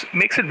suppose,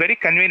 makes it very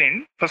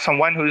convenient for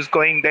someone who is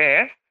going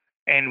there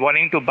and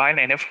wanting to buy an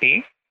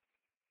NFT.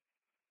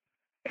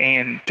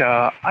 And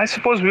I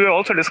suppose we were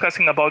also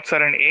discussing about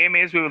certain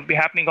AMAs will be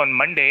happening on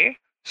Monday.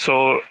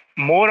 So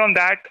more on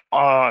that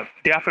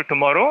day after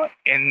tomorrow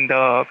in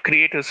the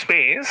creator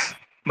space,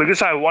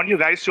 because I want you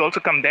guys to also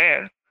come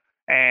there.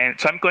 And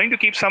so I'm going to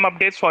keep some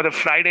updates for the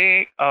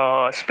Friday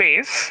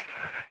space.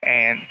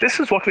 And this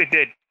is what we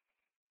did.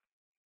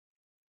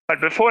 But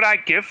before I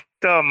give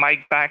the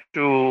mic back to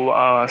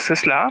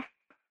Sisla,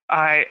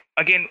 I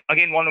again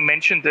want to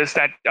mention this,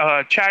 that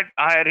Chad,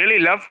 I really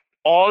love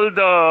all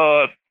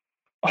the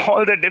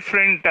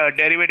different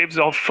derivatives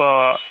of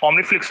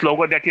OmniFlix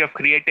logo that you have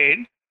created.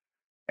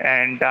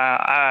 And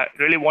I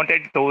really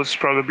wanted those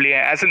probably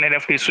as an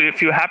NFT. So if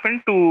you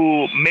happen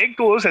to make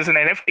those as an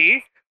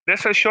NFT,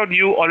 rest assured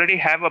you already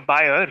have a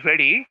buyer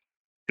ready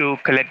to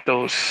collect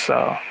those.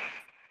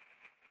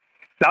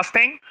 Last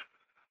thing,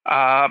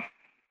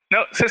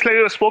 now, Sisla,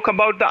 you spoke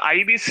about the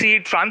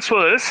IBC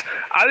transfers.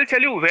 I will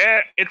tell you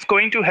where it's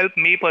going to help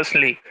me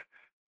personally.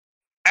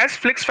 As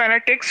Flix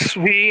Fanatics,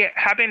 we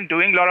have been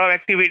doing a lot of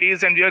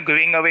activities and we are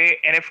giving away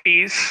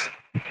NFTs.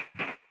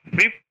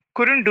 We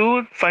couldn't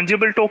do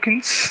fungible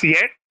tokens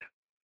yet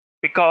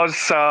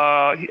because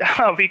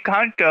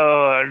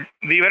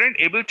we weren't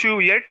able to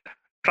yet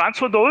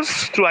transfer those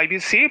through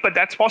IBC, but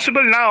that's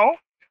possible now.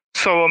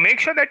 So make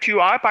sure that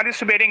you are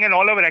participating in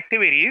all our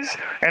activities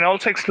and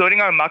also exploring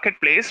our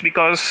marketplace,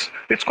 because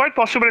it's quite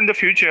possible in the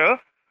future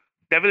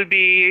there will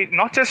be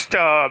not just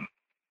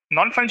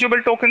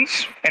non-fungible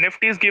tokens,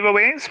 NFTs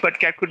giveaways, but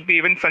that could be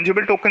even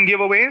fungible token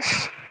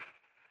giveaways.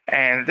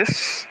 And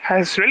this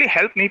has really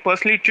helped me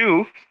personally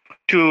too,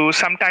 to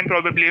sometime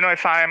probably,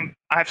 if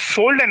I've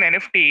sold an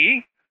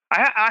NFT,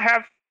 I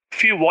have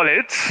few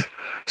wallets.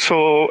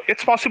 So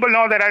it's possible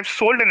now that I've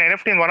sold an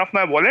NFT in one of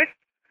my wallet,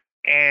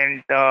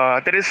 and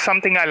there is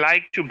something I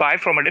like to buy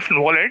from a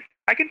different wallet,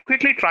 I can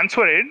quickly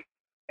transfer it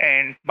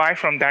and buy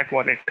from that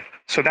wallet.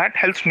 So that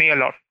helps me a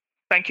lot.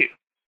 Thank you.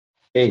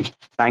 Hey,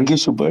 thank you,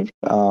 Super.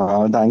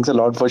 Thanks a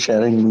lot for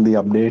sharing the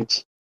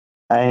updates.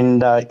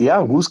 And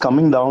who's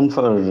coming down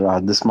for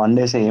this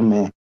Monday's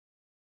AMA?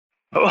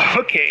 Oh,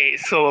 okay,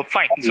 so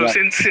fine. So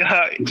since since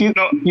Isla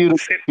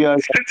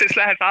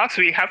has asked,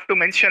 we have to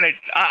mention it.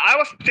 I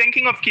was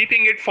thinking of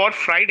keeping it for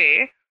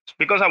Friday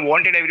because I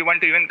wanted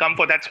everyone to even come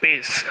for that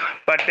space.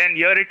 But then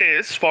here it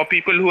is for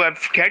people who have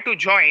cared to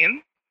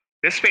join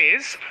this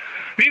space.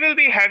 We will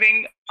be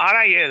having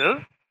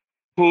RIL,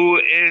 who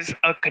is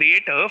a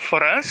creator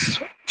for us.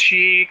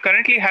 She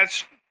currently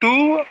has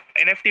 2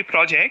 NFT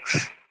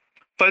projects.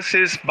 First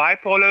is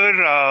Bipolar,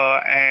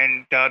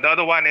 and the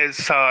other one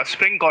is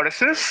Spring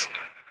Goddesses.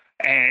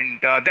 And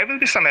there will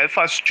be some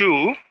alphas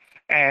too,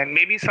 and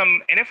maybe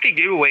some NFT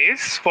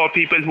giveaways for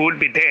people who would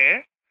be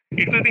there.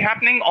 It will be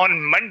happening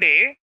on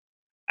Monday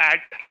at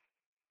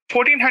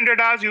 1400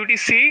 hours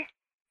UTC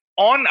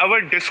on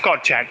our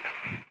Discord chat.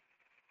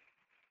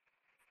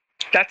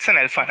 That's an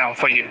alpha now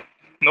for you.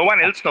 No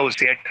one else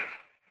knows yet.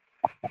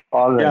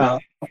 All right.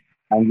 Yeah,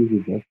 Thank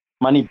you, Peter.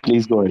 Money,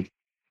 please go ahead.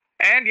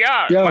 And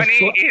yeah, yeah,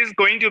 Money is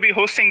going to be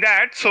hosting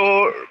that,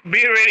 so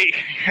be ready.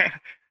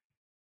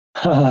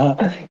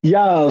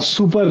 yeah,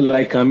 super.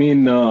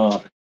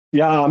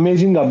 Yeah,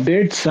 amazing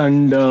updates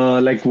and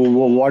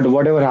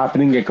whatever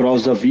happening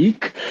across the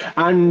week.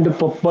 And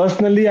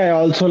personally, I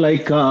also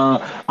like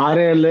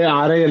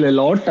RIL a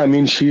lot. I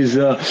mean, she's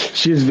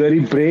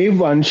very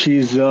brave and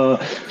she's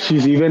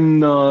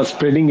even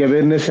spreading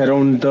awareness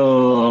around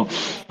the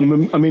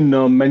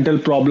mental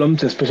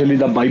problems, especially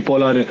the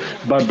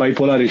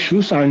bipolar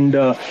issues. And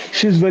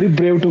she's very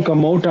brave to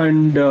come out,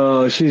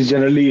 and she's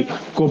generally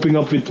coping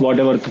up with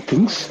whatever the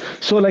things.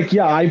 So like,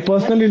 yeah, I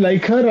personally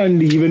like her,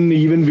 and even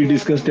we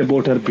discussed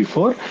about her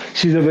before.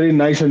 She's a very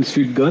nice and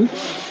sweet girl.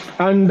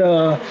 And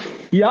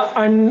yeah,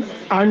 and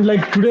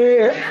like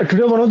today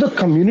one of the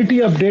community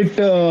update,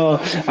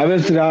 I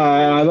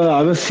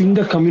was seeing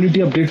the community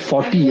update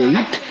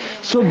 48.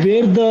 So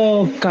where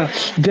the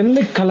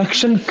generally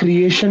collection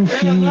creation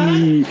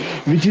fee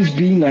which is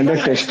being under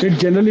tested,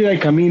 generally,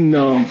 like, I mean,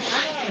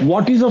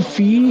 what is a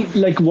fee,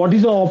 like what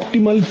is the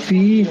optimal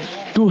fee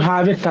to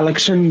have a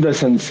collection, in the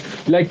sense,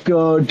 like,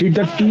 did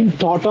the team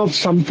thought of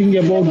something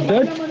about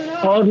that,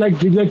 or like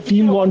did the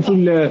team want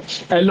to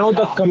allow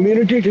the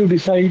community to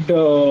decide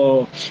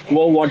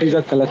what is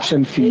a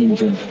collection fee in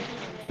general?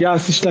 Yeah,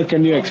 sister,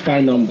 can you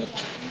expand on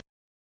that?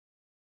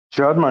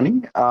 Sure,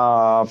 Money.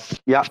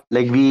 Yeah,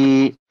 like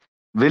we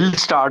will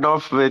start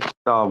off with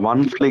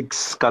one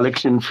Flix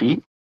collection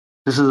fee.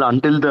 This is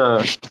until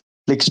the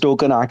Flix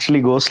token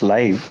actually goes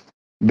live.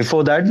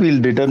 Before that,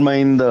 we'll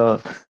determine the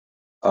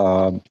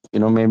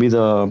maybe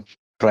the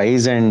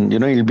price, and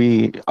it'll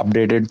be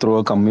updated through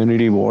a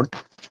community vote.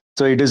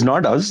 So it is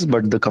not us,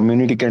 but the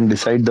community can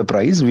decide the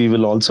price. We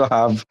will also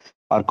have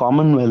our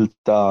Commonwealth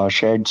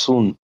shared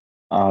soon.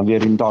 We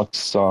are in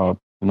talks,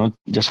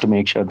 just to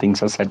make sure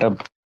things are set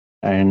up.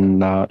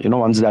 And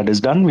once that is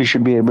done, we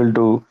should be able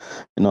to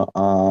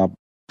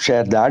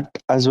share that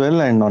as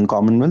well. And on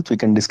Commonwealth, we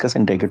can discuss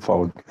and take it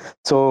forward.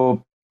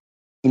 So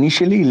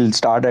initially, it'll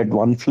start at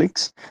one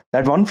Flix.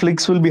 That one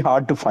Flix will be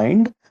hard to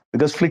find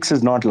because Flix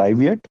is not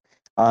live yet.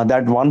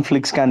 That one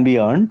Flix can be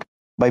earned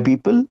by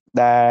people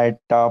that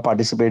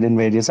participate in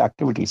various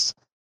activities.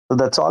 So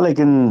that's all I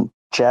can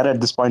share at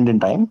this point in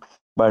time.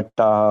 But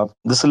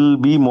this will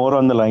be more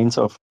on the lines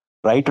of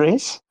right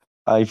race.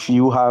 If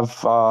you have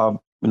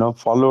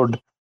followed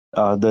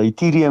the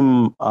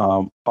Ethereum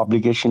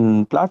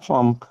publication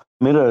platform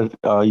Mirror,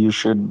 you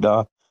should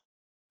know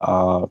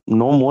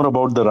more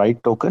about the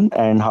right token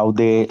and how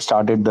they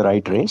started the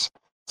right race.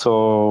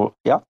 So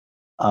yeah,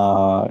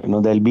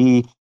 there'll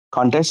be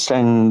contests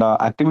and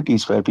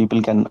activities where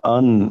people can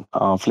earn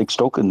Flix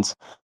tokens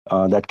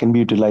that can be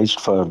utilized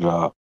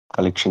for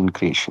collection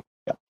creation.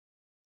 Yeah.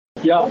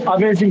 Yeah,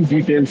 amazing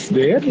details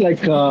there.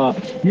 Like,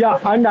 yeah,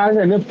 and as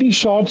NFT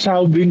shops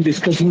have been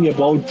discussing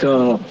about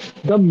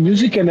the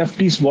music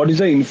NFTs, what is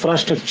the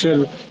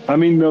infrastructure? I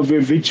mean,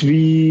 which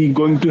we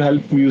going to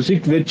help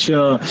music, which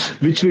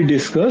we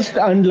discussed,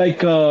 and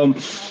like.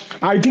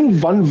 I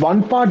think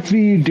one part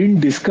we didn't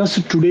discuss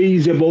today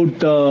is about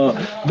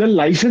the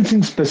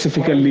licensing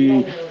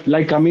specifically.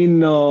 Like, I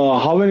mean,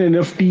 how an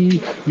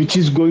NFT which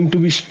is going to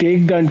be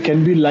staked and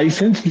can be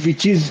licensed,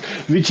 which is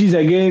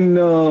again,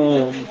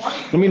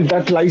 I mean,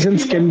 that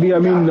license can be. I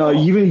mean,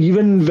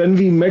 even when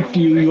we met,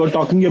 you were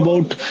talking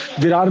about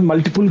there are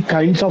multiple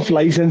kinds of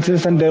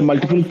licenses and there are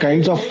multiple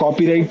kinds of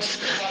copyrights,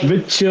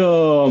 which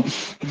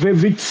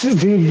which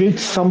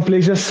some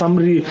places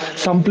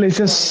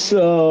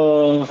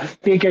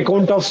take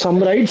account of some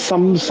rights,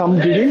 some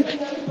didn't.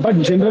 But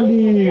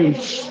generally,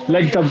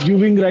 like the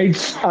viewing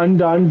rights and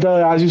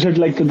the, as you said,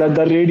 like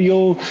the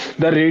radio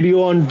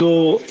and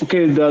the,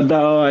 okay,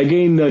 the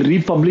again the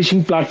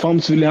republishing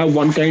platforms will have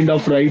one kind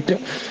of right.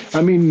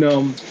 I mean,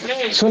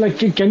 so like,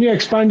 can you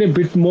expand a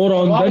bit more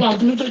on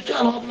that?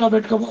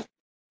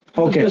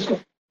 Okay.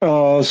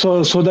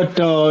 So that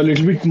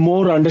little bit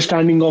more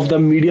understanding of the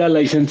media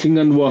licensing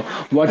and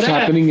what's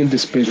happening in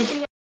this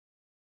space.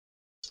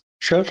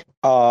 Sure.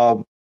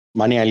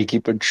 Money, I'll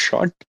keep it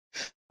short.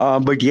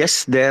 But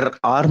yes, there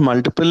are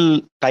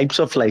multiple types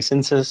of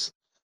licenses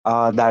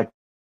that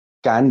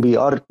can be,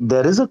 or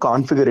there is a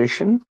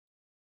configuration.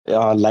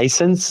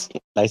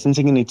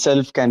 Licensing in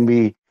itself can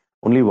be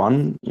only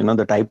one.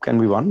 The type can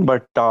be one,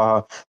 but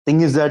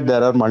thing is that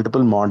there are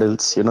multiple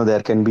models.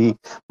 There can be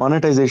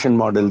monetization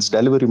models,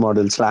 delivery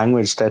models,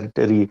 language,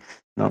 territory,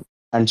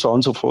 and so on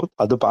and so forth.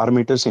 Other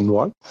parameters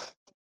involved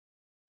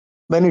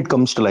when it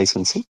comes to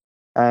licensing,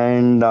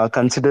 and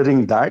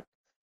considering that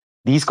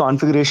these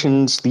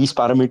configurations, these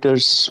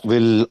parameters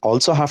will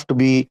also have to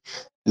be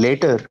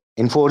later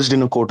enforced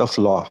in a court of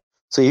law.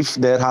 So if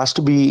there has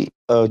to be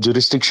a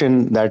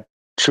jurisdiction that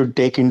should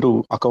take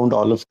into account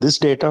all of this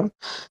data,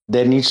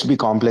 there needs to be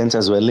compliance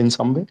as well in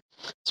some way.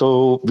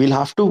 So we'll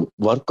have to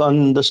work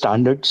on the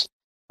standards,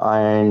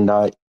 and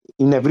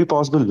in every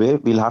possible way,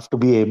 we'll have to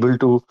be able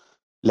to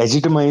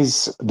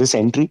legitimize this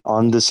entry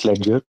on this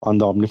ledger on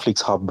the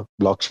OmniFlix Hub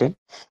blockchain.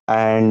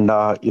 And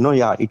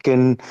yeah, it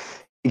can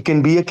it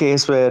can be a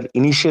case where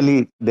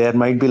initially there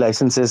might be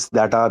licenses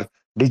that are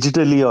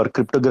digitally or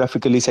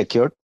cryptographically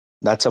secured.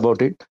 That's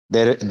about it.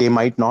 They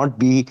might not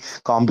be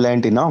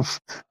compliant enough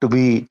to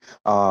be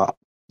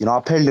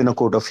upheld in a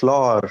court of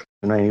law or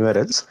anywhere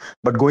else.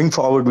 But going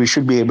forward, we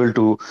should be able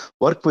to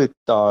work with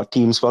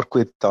teams, work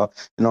with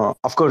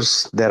of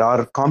course there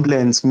are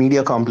compliance,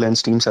 media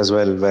compliance teams as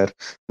well, where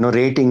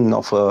rating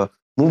of a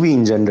movie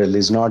in general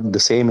is not the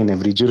same in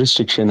every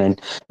jurisdiction.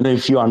 And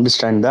if you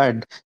understand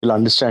that, you'll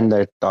understand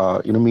that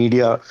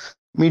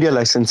media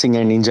licensing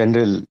and in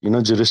general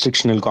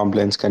jurisdictional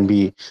compliance can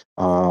be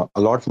a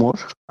lot more,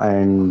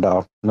 and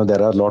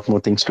there are a lot more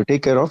things to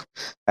take care of,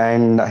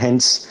 and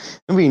hence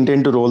we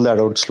intend to roll that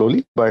out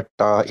slowly. But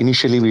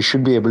initially we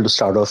should be able to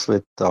start off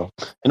with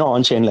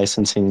on-chain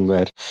licensing,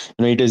 where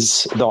it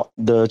is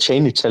the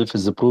chain itself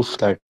is the proof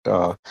that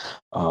the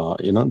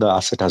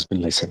asset has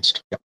been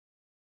licensed. Yeah.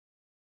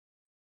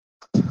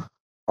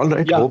 All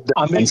right. Yeah, Hope that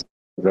I mean, answers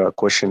the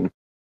question,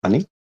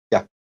 Ani.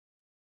 Yeah.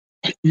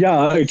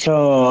 yeah, it's a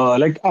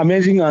like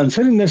amazing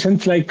answer in the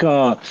sense like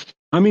I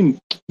mean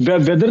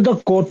whether the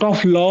court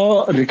of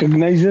law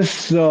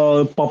recognizes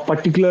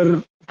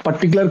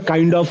particular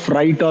kind of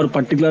right or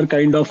particular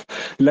kind of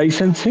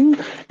licensing,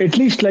 at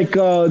least like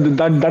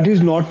that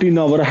is not in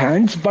our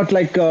hands. But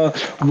like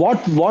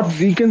what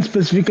we can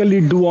specifically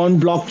do on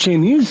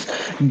blockchain is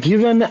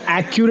give an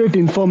accurate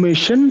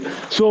information.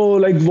 So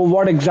like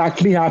what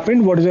exactly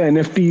happened, what is the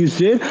NFT is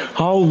there,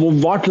 how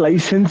what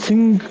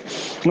licensing,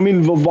 I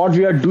mean what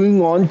we are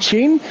doing on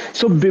chain.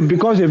 So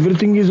because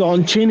everything is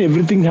on chain,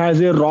 everything has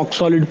a rock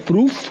solid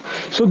proof.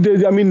 So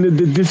I mean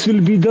this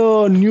will be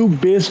the new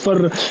base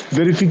for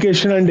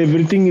verification and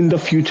everything in the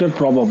future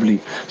probably.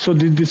 So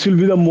this will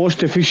be the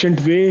most efficient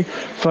way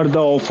for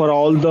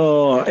all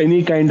the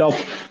any kind of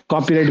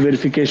copyright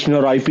verification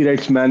or IP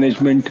rights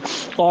management,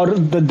 or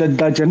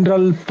the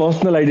general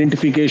personal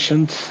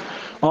identifications,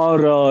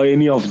 or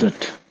any of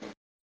that.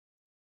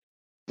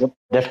 Yep,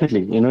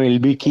 definitely. It'll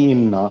be key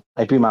in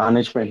IP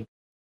management,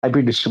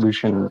 IP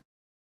distribution,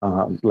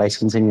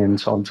 licensing,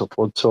 and so on and so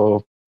forth.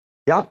 So,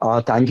 yeah,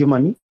 thank you,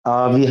 Mani.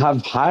 We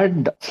have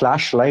had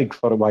Flashlight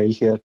for a while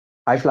here.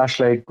 Hi,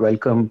 Flashlight.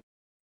 Welcome.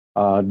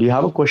 Do you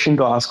have a question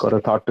to ask or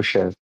a thought to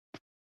share?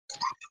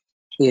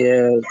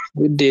 Yeah,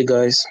 good day,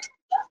 guys.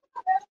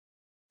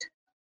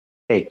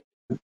 Hey.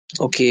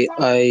 Okay,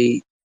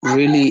 I'm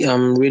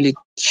really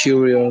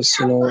curious.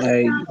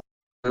 I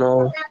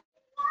know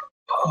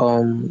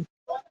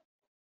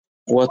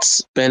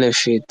what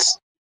benefit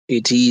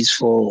it is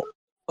for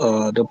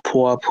the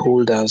poor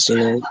holders.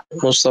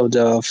 Most of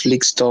the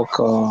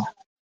FlixTalk,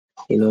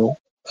 you know,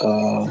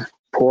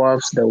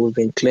 POAPs that we've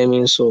been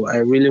claiming. So I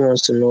really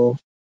want to know,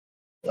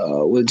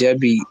 will there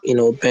be,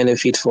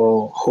 benefit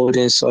for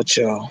holding such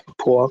a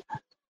POAP?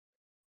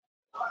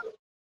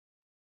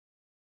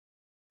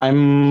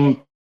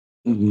 I'm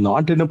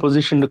not in a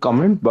position to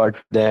comment, but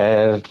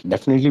there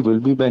definitely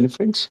will be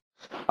benefits.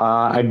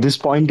 At this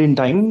point in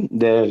time,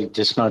 they're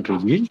just not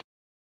revealed.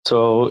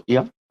 So,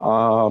 yeah,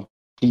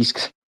 please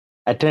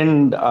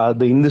attend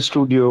the in the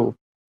studio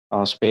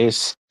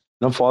space.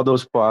 For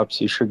those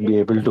POAPs, you should be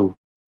able to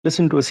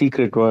listen to a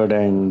secret word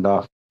and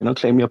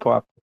claim your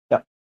POAP.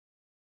 Yeah,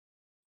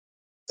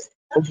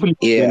 hopefully,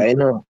 Yeah, you'll I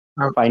know.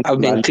 find I've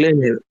been value.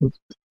 claiming.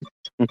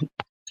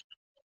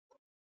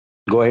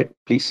 Go ahead,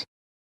 please.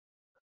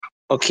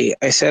 Okay,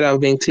 I said I've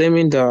been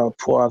claiming the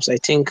POAPs. I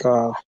think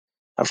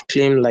I've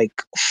claimed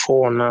like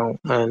 4 now.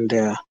 And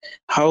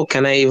how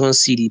can I even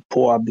see the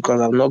POAP,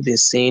 because I've not been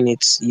seeing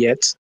it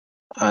yet?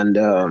 And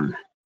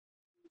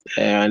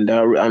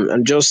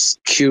I'm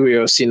just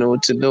curious, to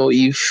know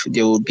if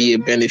there will be a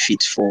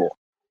benefit for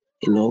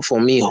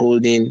me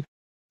holding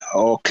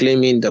or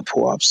claiming the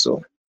POAP. So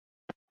All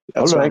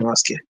that's what right. I'm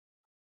asking.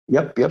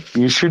 Yep.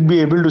 You should be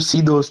able to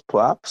see those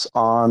POAPs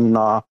on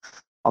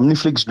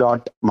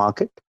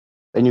OmniFlix.market.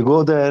 When you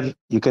go there,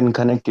 you can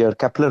connect your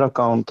Kepler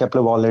account,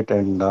 Kepler wallet,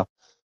 and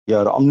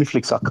your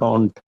OmniFlix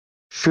account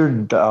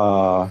should,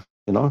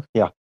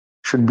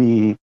 should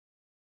be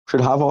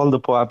should have all the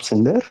POAPs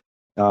in there.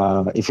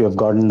 If you have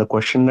gotten the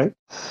question right.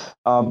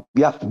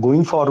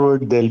 Going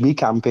forward, there'll be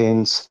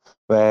campaigns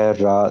where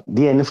the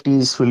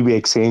NFTs will be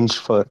exchanged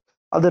for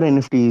other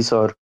NFTs,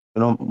 or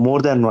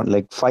more than one,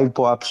 like 5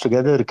 POAPs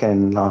together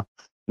can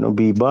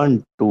be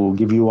burned to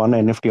give you one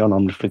NFT on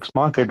OmniFlix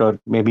market, or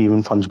maybe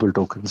even fungible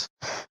tokens.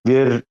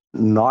 We're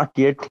not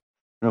yet,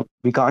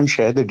 we can't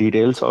share the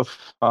details of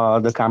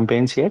the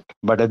campaigns yet,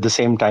 but at the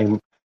same time,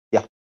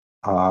 yeah,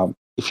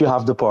 if you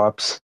have the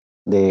POAPs,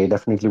 they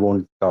definitely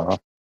won't. They'll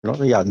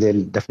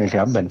definitely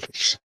have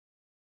benefits.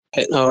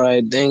 All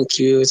right, thank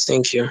you.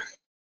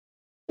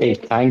 Hey,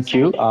 thank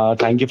you.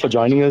 Thank you for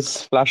joining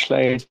us,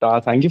 Flashlight.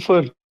 Thank you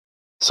for.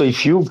 So,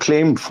 if you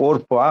claimed 4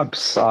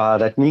 POAPs,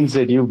 that means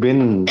that you've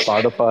been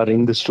part of our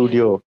in the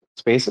studio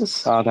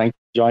spaces. Thank you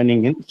for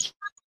joining in.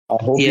 I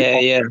hope you.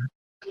 Yeah.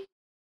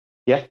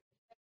 Yeah.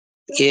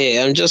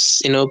 Yeah, I'm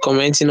just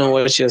commenting on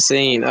what you're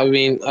saying. I've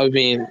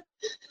been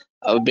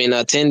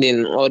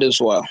attending all this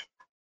while.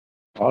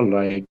 All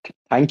right.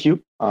 Thank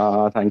you.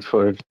 Thanks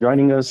for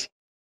joining us.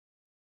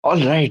 All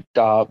right.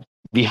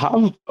 We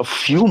have a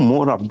few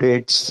more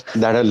updates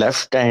that are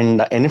left,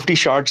 and NFT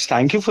Shorts.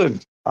 Thank you for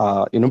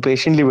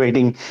patiently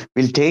waiting.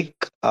 We'll take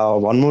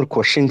one more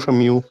question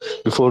from you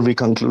before we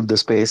conclude the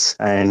space,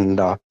 and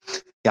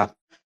yeah.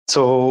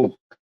 So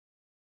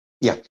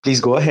yeah, please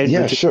go ahead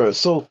Yeah, with it. sure.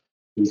 So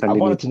I Continue.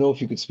 wanted to know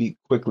if you could speak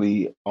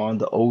quickly on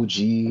the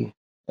OG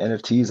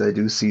NFTs. I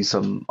do see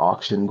some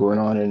auction going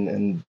on,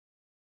 and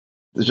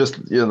there's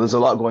just there's a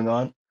lot going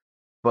on.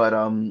 But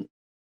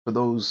for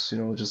those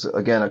just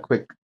again a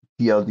quick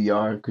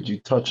TLDR, could you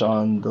touch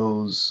on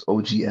those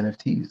OG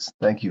NFTs?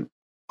 Thank you.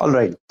 All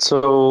right.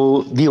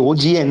 So the OG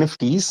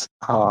NFTs,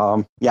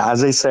 yeah,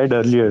 as I said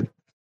earlier,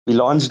 we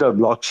launched a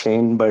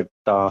blockchain, but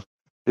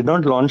did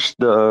not launch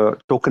the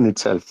token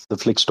itself, the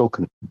Flix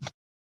token.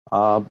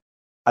 Uh,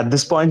 at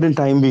this point in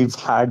time, we've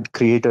had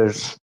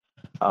creators,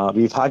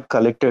 we've had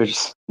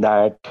collectors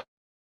that,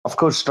 of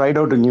course, tried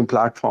out a new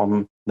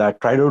platform, that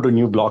tried out a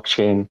new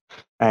blockchain.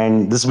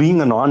 And this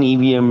being a non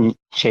EVM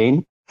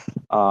chain,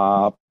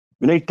 uh,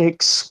 it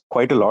takes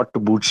quite a lot to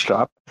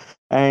bootstrap.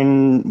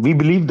 And we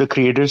believe the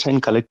creators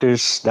and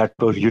collectors that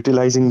were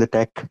utilizing the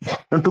tech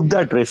took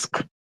that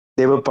risk.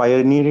 They were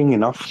pioneering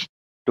enough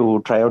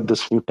to try out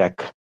this new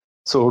tech.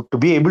 So to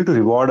be able to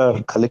reward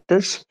our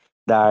collectors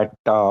that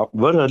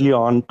were early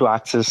on to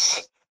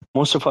access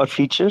most of our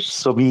features,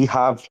 so we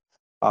have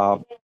uh,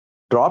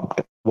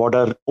 dropped what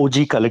are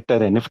OG collector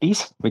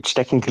NFTs, which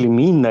technically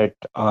mean that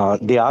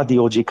they are the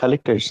OG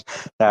collectors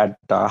that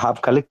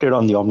have collected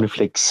on the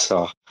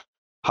OmniFlix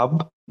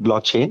hub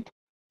blockchain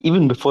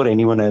even before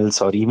anyone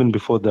else or even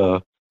before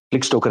the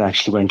Flix token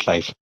actually went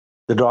live.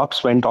 The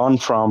drops went on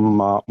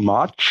from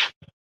March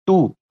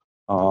to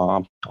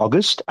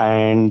August,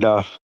 and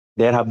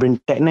there have been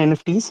 10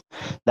 NFTs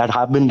that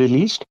have been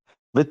released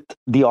with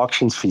the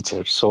auctions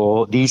feature.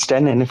 So these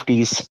 10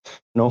 NFTs,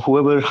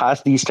 whoever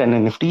has these 10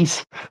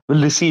 NFTs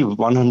will receive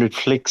 100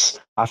 Flix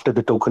after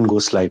the token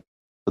goes live.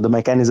 So the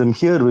mechanism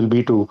here will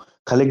be to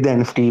collect the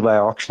NFT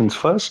via auctions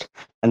first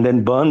and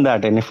then burn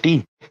that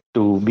NFT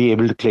to be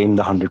able to claim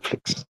the 100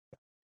 Flix.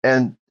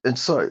 And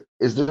sorry,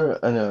 is there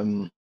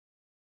an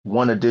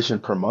one edition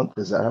per month?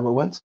 Is that how it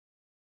went?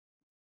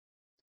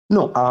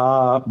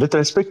 No, with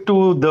respect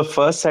to the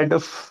first set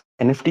of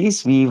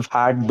NFTs, we've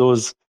had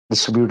those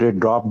distributed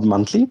dropped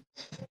monthly.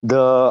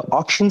 The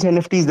auctions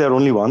NFTs, they're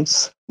only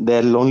once.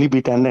 There'll only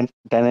be 10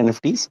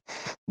 NFTs.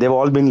 They've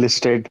all been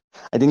listed.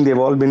 I think they've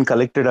all been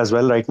collected as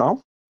well right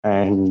now.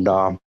 And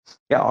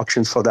yeah,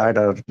 auctions for that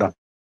are done.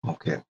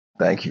 Okay,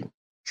 thank you.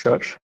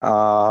 Sure.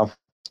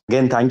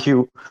 Again, thank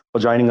you for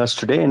joining us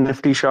today.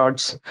 NFT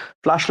Shorts,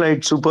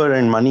 Flashlight, Super,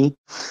 and Money.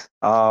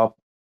 Uh,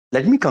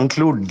 let me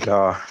conclude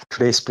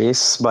today's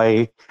space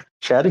by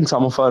sharing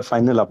some of our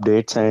final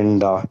updates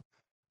and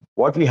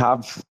what we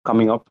have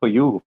coming up for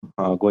you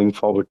going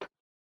forward.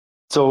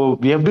 So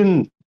we have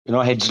been,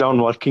 heads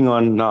down working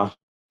on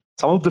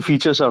some of the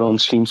features around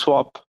Stream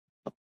Swap,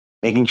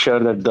 making sure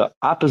that the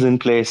app is in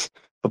place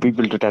for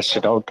people to test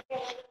it out.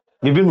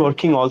 We've been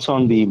working also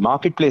on the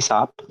marketplace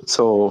app.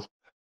 So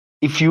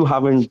if you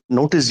haven't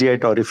noticed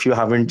yet, or if you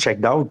haven't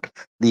checked out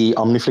the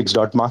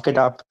OmniFlix.market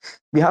app,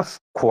 we have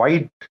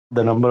quite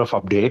the number of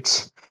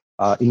updates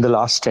in the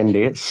last 10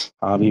 days.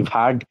 We've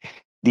had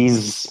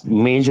these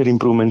major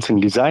improvements in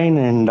design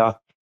and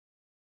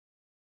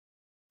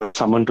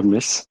someone to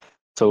miss.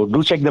 So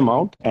do check them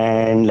out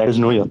and let us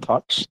know your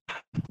thoughts.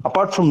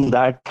 Apart from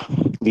that,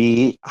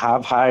 we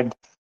have had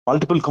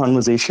multiple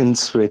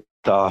conversations with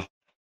a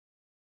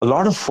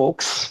lot of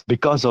folks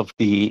because of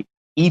the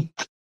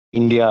ETH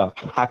India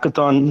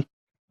Hackathon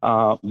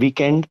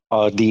weekend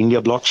or the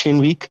India Blockchain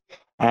Week.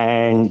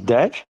 And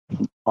there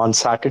on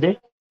Saturday,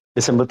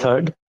 December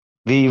 3rd,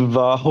 we've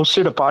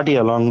hosted a party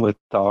along with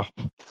a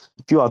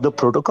few other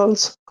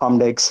protocols,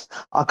 Comdex,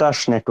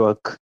 Akash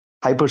Network,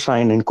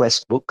 Hypersign, and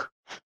Questbook.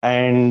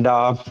 And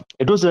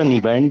it was an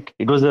event,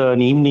 it was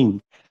an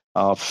evening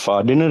of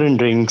dinner and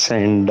drinks.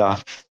 And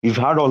we've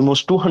had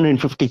almost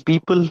 250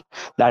 people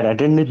that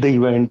attended the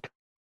event.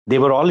 They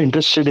were all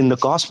interested in the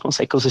Cosmos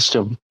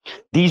ecosystem.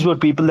 These were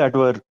people that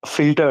were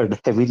filtered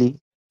heavily,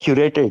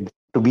 curated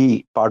to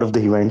be part of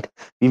the event.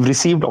 We've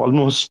received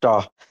almost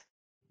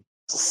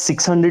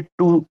 600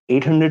 to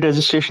 800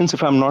 registrations,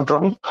 if I'm not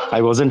wrong.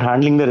 I wasn't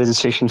handling the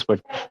registrations,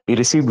 but we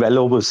received well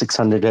over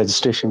 600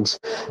 registrations,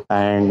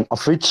 and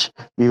of which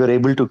we were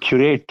able to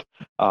curate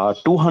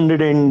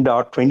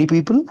 220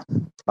 people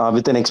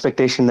with an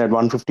expectation that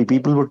 150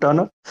 people would turn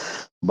up.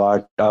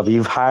 But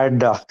we've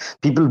had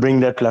people bring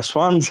their plus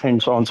ones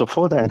and so on and so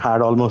forth, and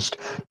had almost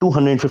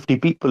 250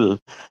 people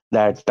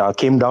that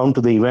came down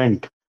to the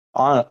event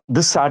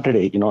this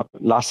Saturday,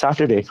 last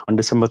Saturday on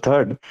December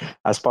 3rd,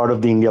 as part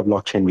of the India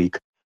Blockchain Week.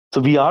 So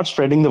we are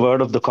spreading the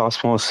word of the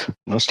Cosmos,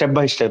 step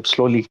by step,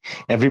 slowly,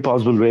 every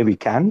possible way we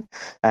can,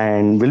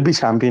 and we'll be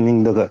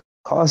championing the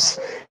cause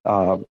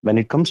when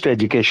it comes to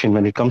education,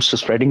 when it comes to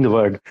spreading the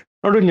word,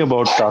 not only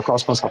about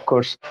Cosmos, of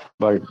course,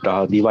 but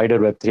the wider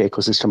Web3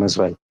 ecosystem as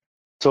well.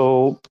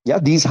 So, yeah,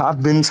 these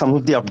have been some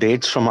of the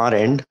updates from our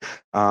end.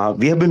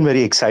 We have been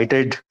very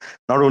excited,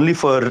 not only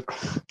for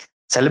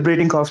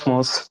celebrating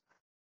Cosmos,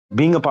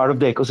 being a part of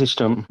the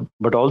ecosystem,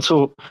 but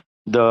also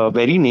the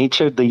very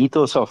nature, the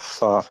ethos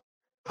of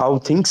how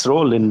things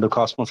roll in the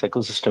Cosmos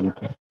ecosystem.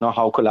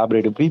 How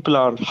collaborative people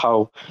are,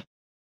 how,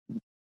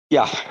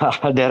 yeah,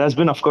 there has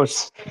been, of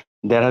course,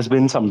 there has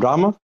been some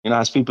drama,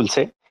 as people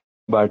say,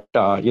 but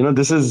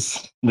this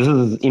is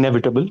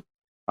inevitable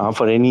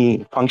for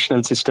any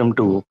functional system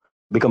to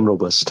become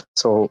robust.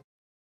 So,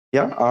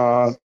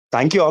 yeah,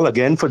 thank you all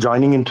again for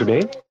joining in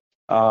today.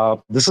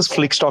 This is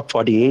FlixTalk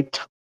 48.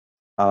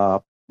 Uh,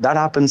 that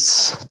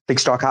happens,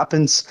 FlixTalk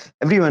happens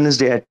every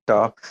Wednesday at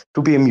 2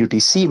 p.m.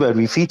 UTC, where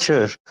we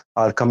feature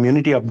our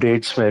community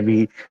updates, where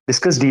we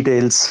discuss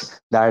details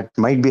that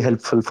might be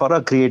helpful for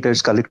our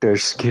creators,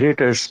 collectors,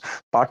 curators,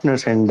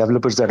 partners, and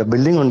developers that are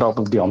building on top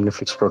of the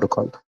OmniFlix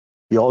protocol.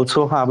 We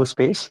also have a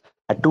space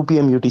at 2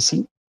 p.m.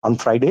 UTC on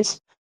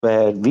Fridays,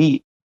 where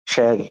we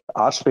share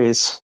our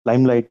space,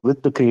 Limelight,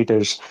 with the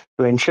creators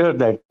to ensure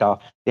that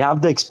they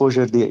have the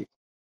exposure they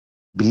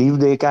believe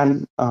they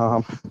can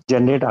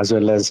generate, as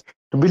well as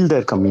to build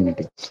their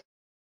community.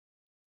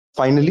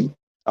 Finally,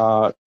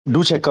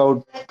 do check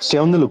out, stay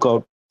on the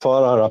lookout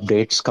for our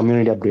updates,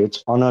 community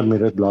updates on our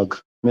Mirror blog,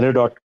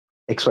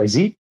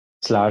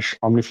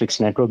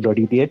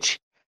 mirror.xyz/omniflixnetwork.eth.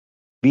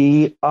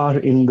 We are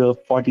in the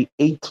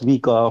 48th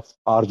week of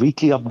our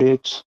weekly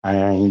updates,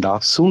 and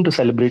soon to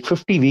celebrate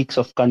 50 weeks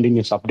of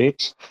continuous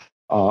updates.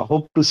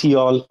 Hope to see you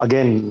all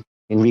again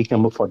in week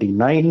number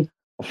 49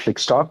 of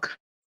FlixTalk.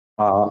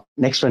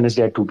 Next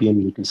Wednesday at 2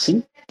 p.m.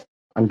 UTC.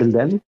 Until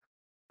then,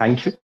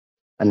 thank you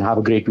and have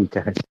a great week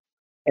ahead.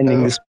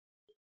 Ending this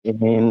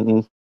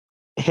in,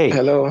 hey.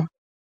 Hello.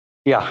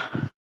 Yeah.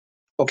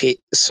 Okay,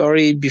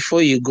 sorry,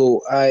 before you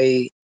go,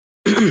 I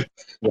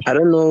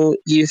don't know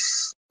if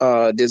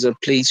there's a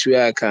place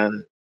where I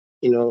can,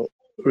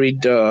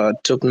 read the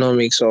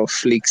tokenomics of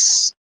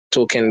Flix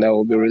token that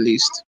will be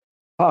released.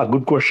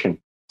 Good question.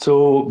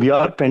 So we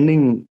are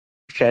pending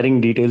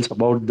sharing details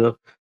about the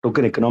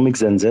token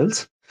economics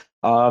themselves.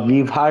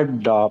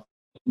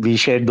 We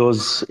shared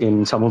those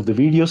in some of the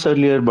videos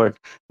earlier, but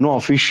no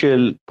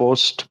official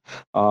post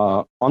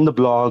on the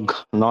blog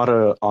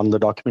nor on the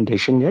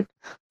documentation yet.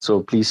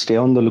 So please stay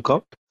on the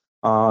lookout.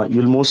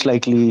 You'll most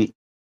likely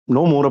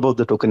know more about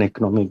the token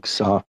economics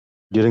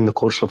during the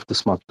course of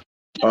this month.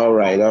 All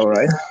right. All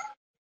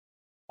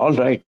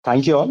right.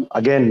 Thank you all.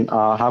 Again,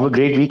 have a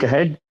great week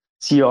ahead.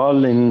 See you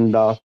all in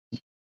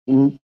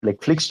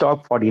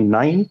FlixTalk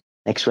 49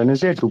 next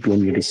Wednesday at 2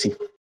 p.m. UTC.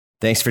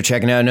 Thanks for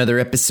checking out another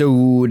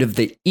episode of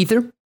The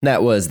Ether.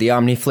 That was the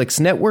OmniFlix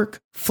Network,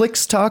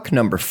 FlixTalk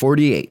number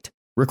 48,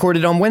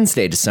 recorded on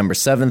Wednesday, December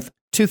 7th,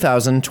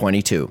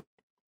 2022.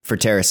 For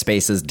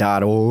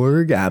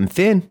TerraSpaces.org, I'm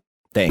Finn.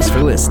 Thanks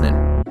for listening.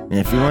 And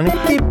if you want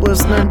to keep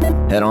listening,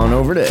 head on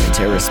over to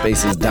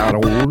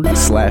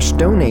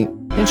TerraSpaces.org/donate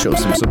and show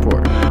some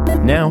support.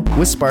 Now,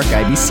 with Spark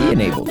IBC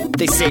enabled.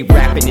 They say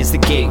rapping is the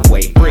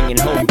gateway, bringing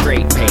home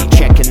great pay.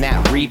 Checking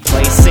that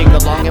replay, sing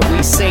along and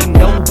we say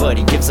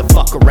nobody gives a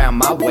fuck around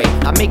my way.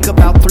 I make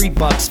about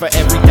 $3 for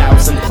every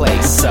 1,000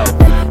 plays, so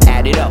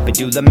add it up and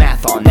do the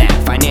math on that.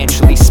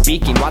 Financially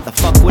speaking, why the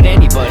fuck would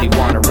anybody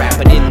want to rap?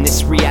 But in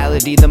this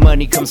reality, the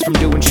money comes from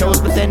doing shows.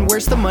 But then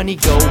where's the money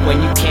go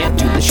when you can't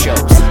do the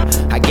shows?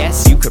 I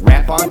guess you could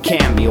rap on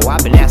Cameo.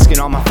 I've been asking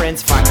all my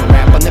friends if I can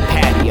rap on the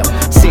patio.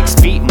 6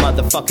 feet,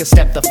 motherfucker,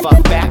 step the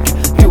fuck back.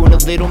 Doing a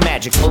little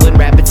magic, pulling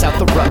rabbits out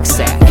the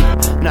rucksack.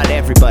 Not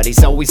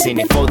everybody's always in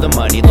it for the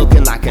money.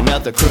 Looking like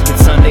another crooked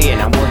Sunday and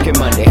I'm working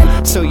Monday.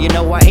 So you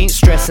know I ain't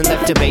stressing,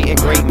 left debating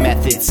great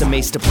methods.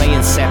 Amazed to play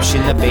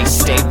Inception, the base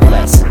stay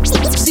blessed.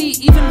 See,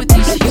 even with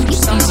these huge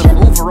sums of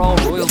overall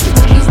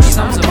royalties, huge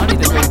sums of money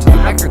that go to the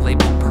record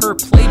label per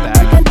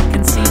playback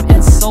can seem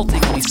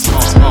insultingly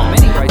small.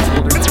 Many rights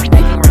holders are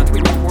making around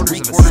 3/4 of a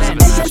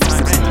cent each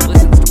time someone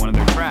listens to one of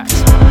their tracks,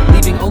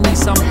 leaving only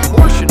some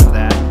portion of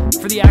that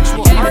for the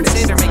actual artist. Can't even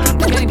say they're making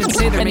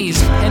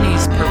pennies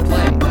per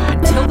play.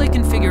 Until they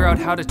can figure out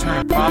how to turn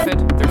a profit,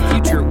 their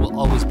future will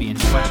always be in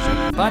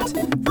question. But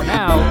for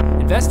now,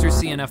 investors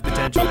see enough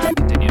potential to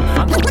continue to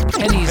fund them.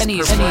 Pennies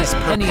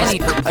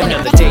per play.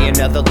 Another day,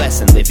 another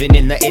lesson. Living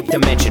in the 8th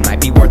dimension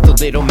might be worth a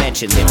little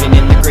mention. Living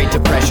in the Great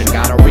Depression,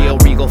 got a real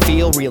regal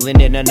feel.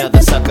 Reeling in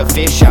another sucker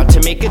fish, out to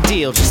make a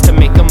deal just to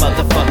make a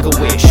motherfucker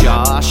wish.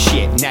 Aw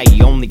shit, now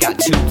you only got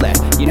 2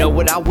 left. You know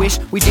what I wish?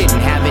 We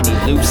didn't have any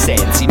loose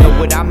ends. You know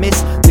what I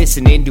miss?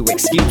 Listening to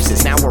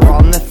excuses. Now we're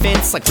on the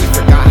fence like we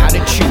forgot how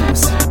to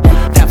choose.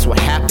 That's what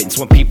happens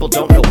when people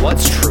don't know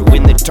what's true.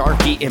 In the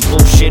dark, eating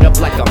bullshit up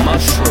like a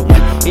mushroom.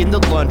 In the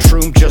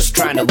lunchroom, just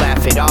trying to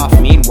laugh it off.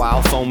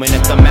 Meanwhile, foaming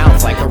at the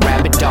mouth like a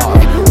rabid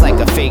dog. Like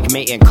a fake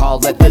mating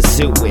call at the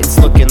zoo. It's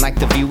looking like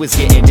the view is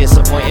getting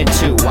disappointing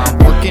too. I'm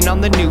working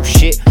on the new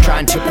shit,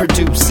 trying to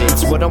produce it.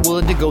 It's what I'm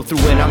willing to go through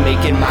when I'm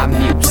making my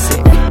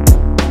music.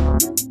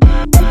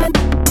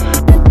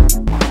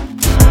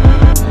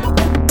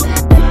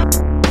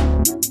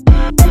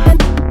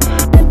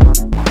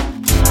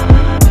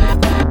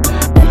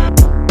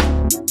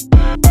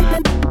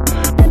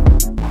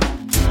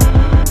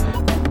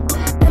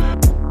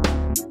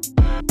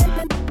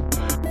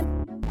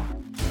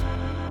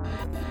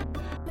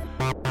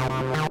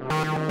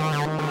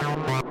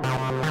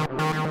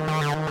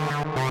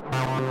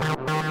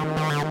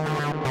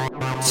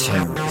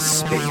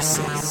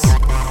 bases.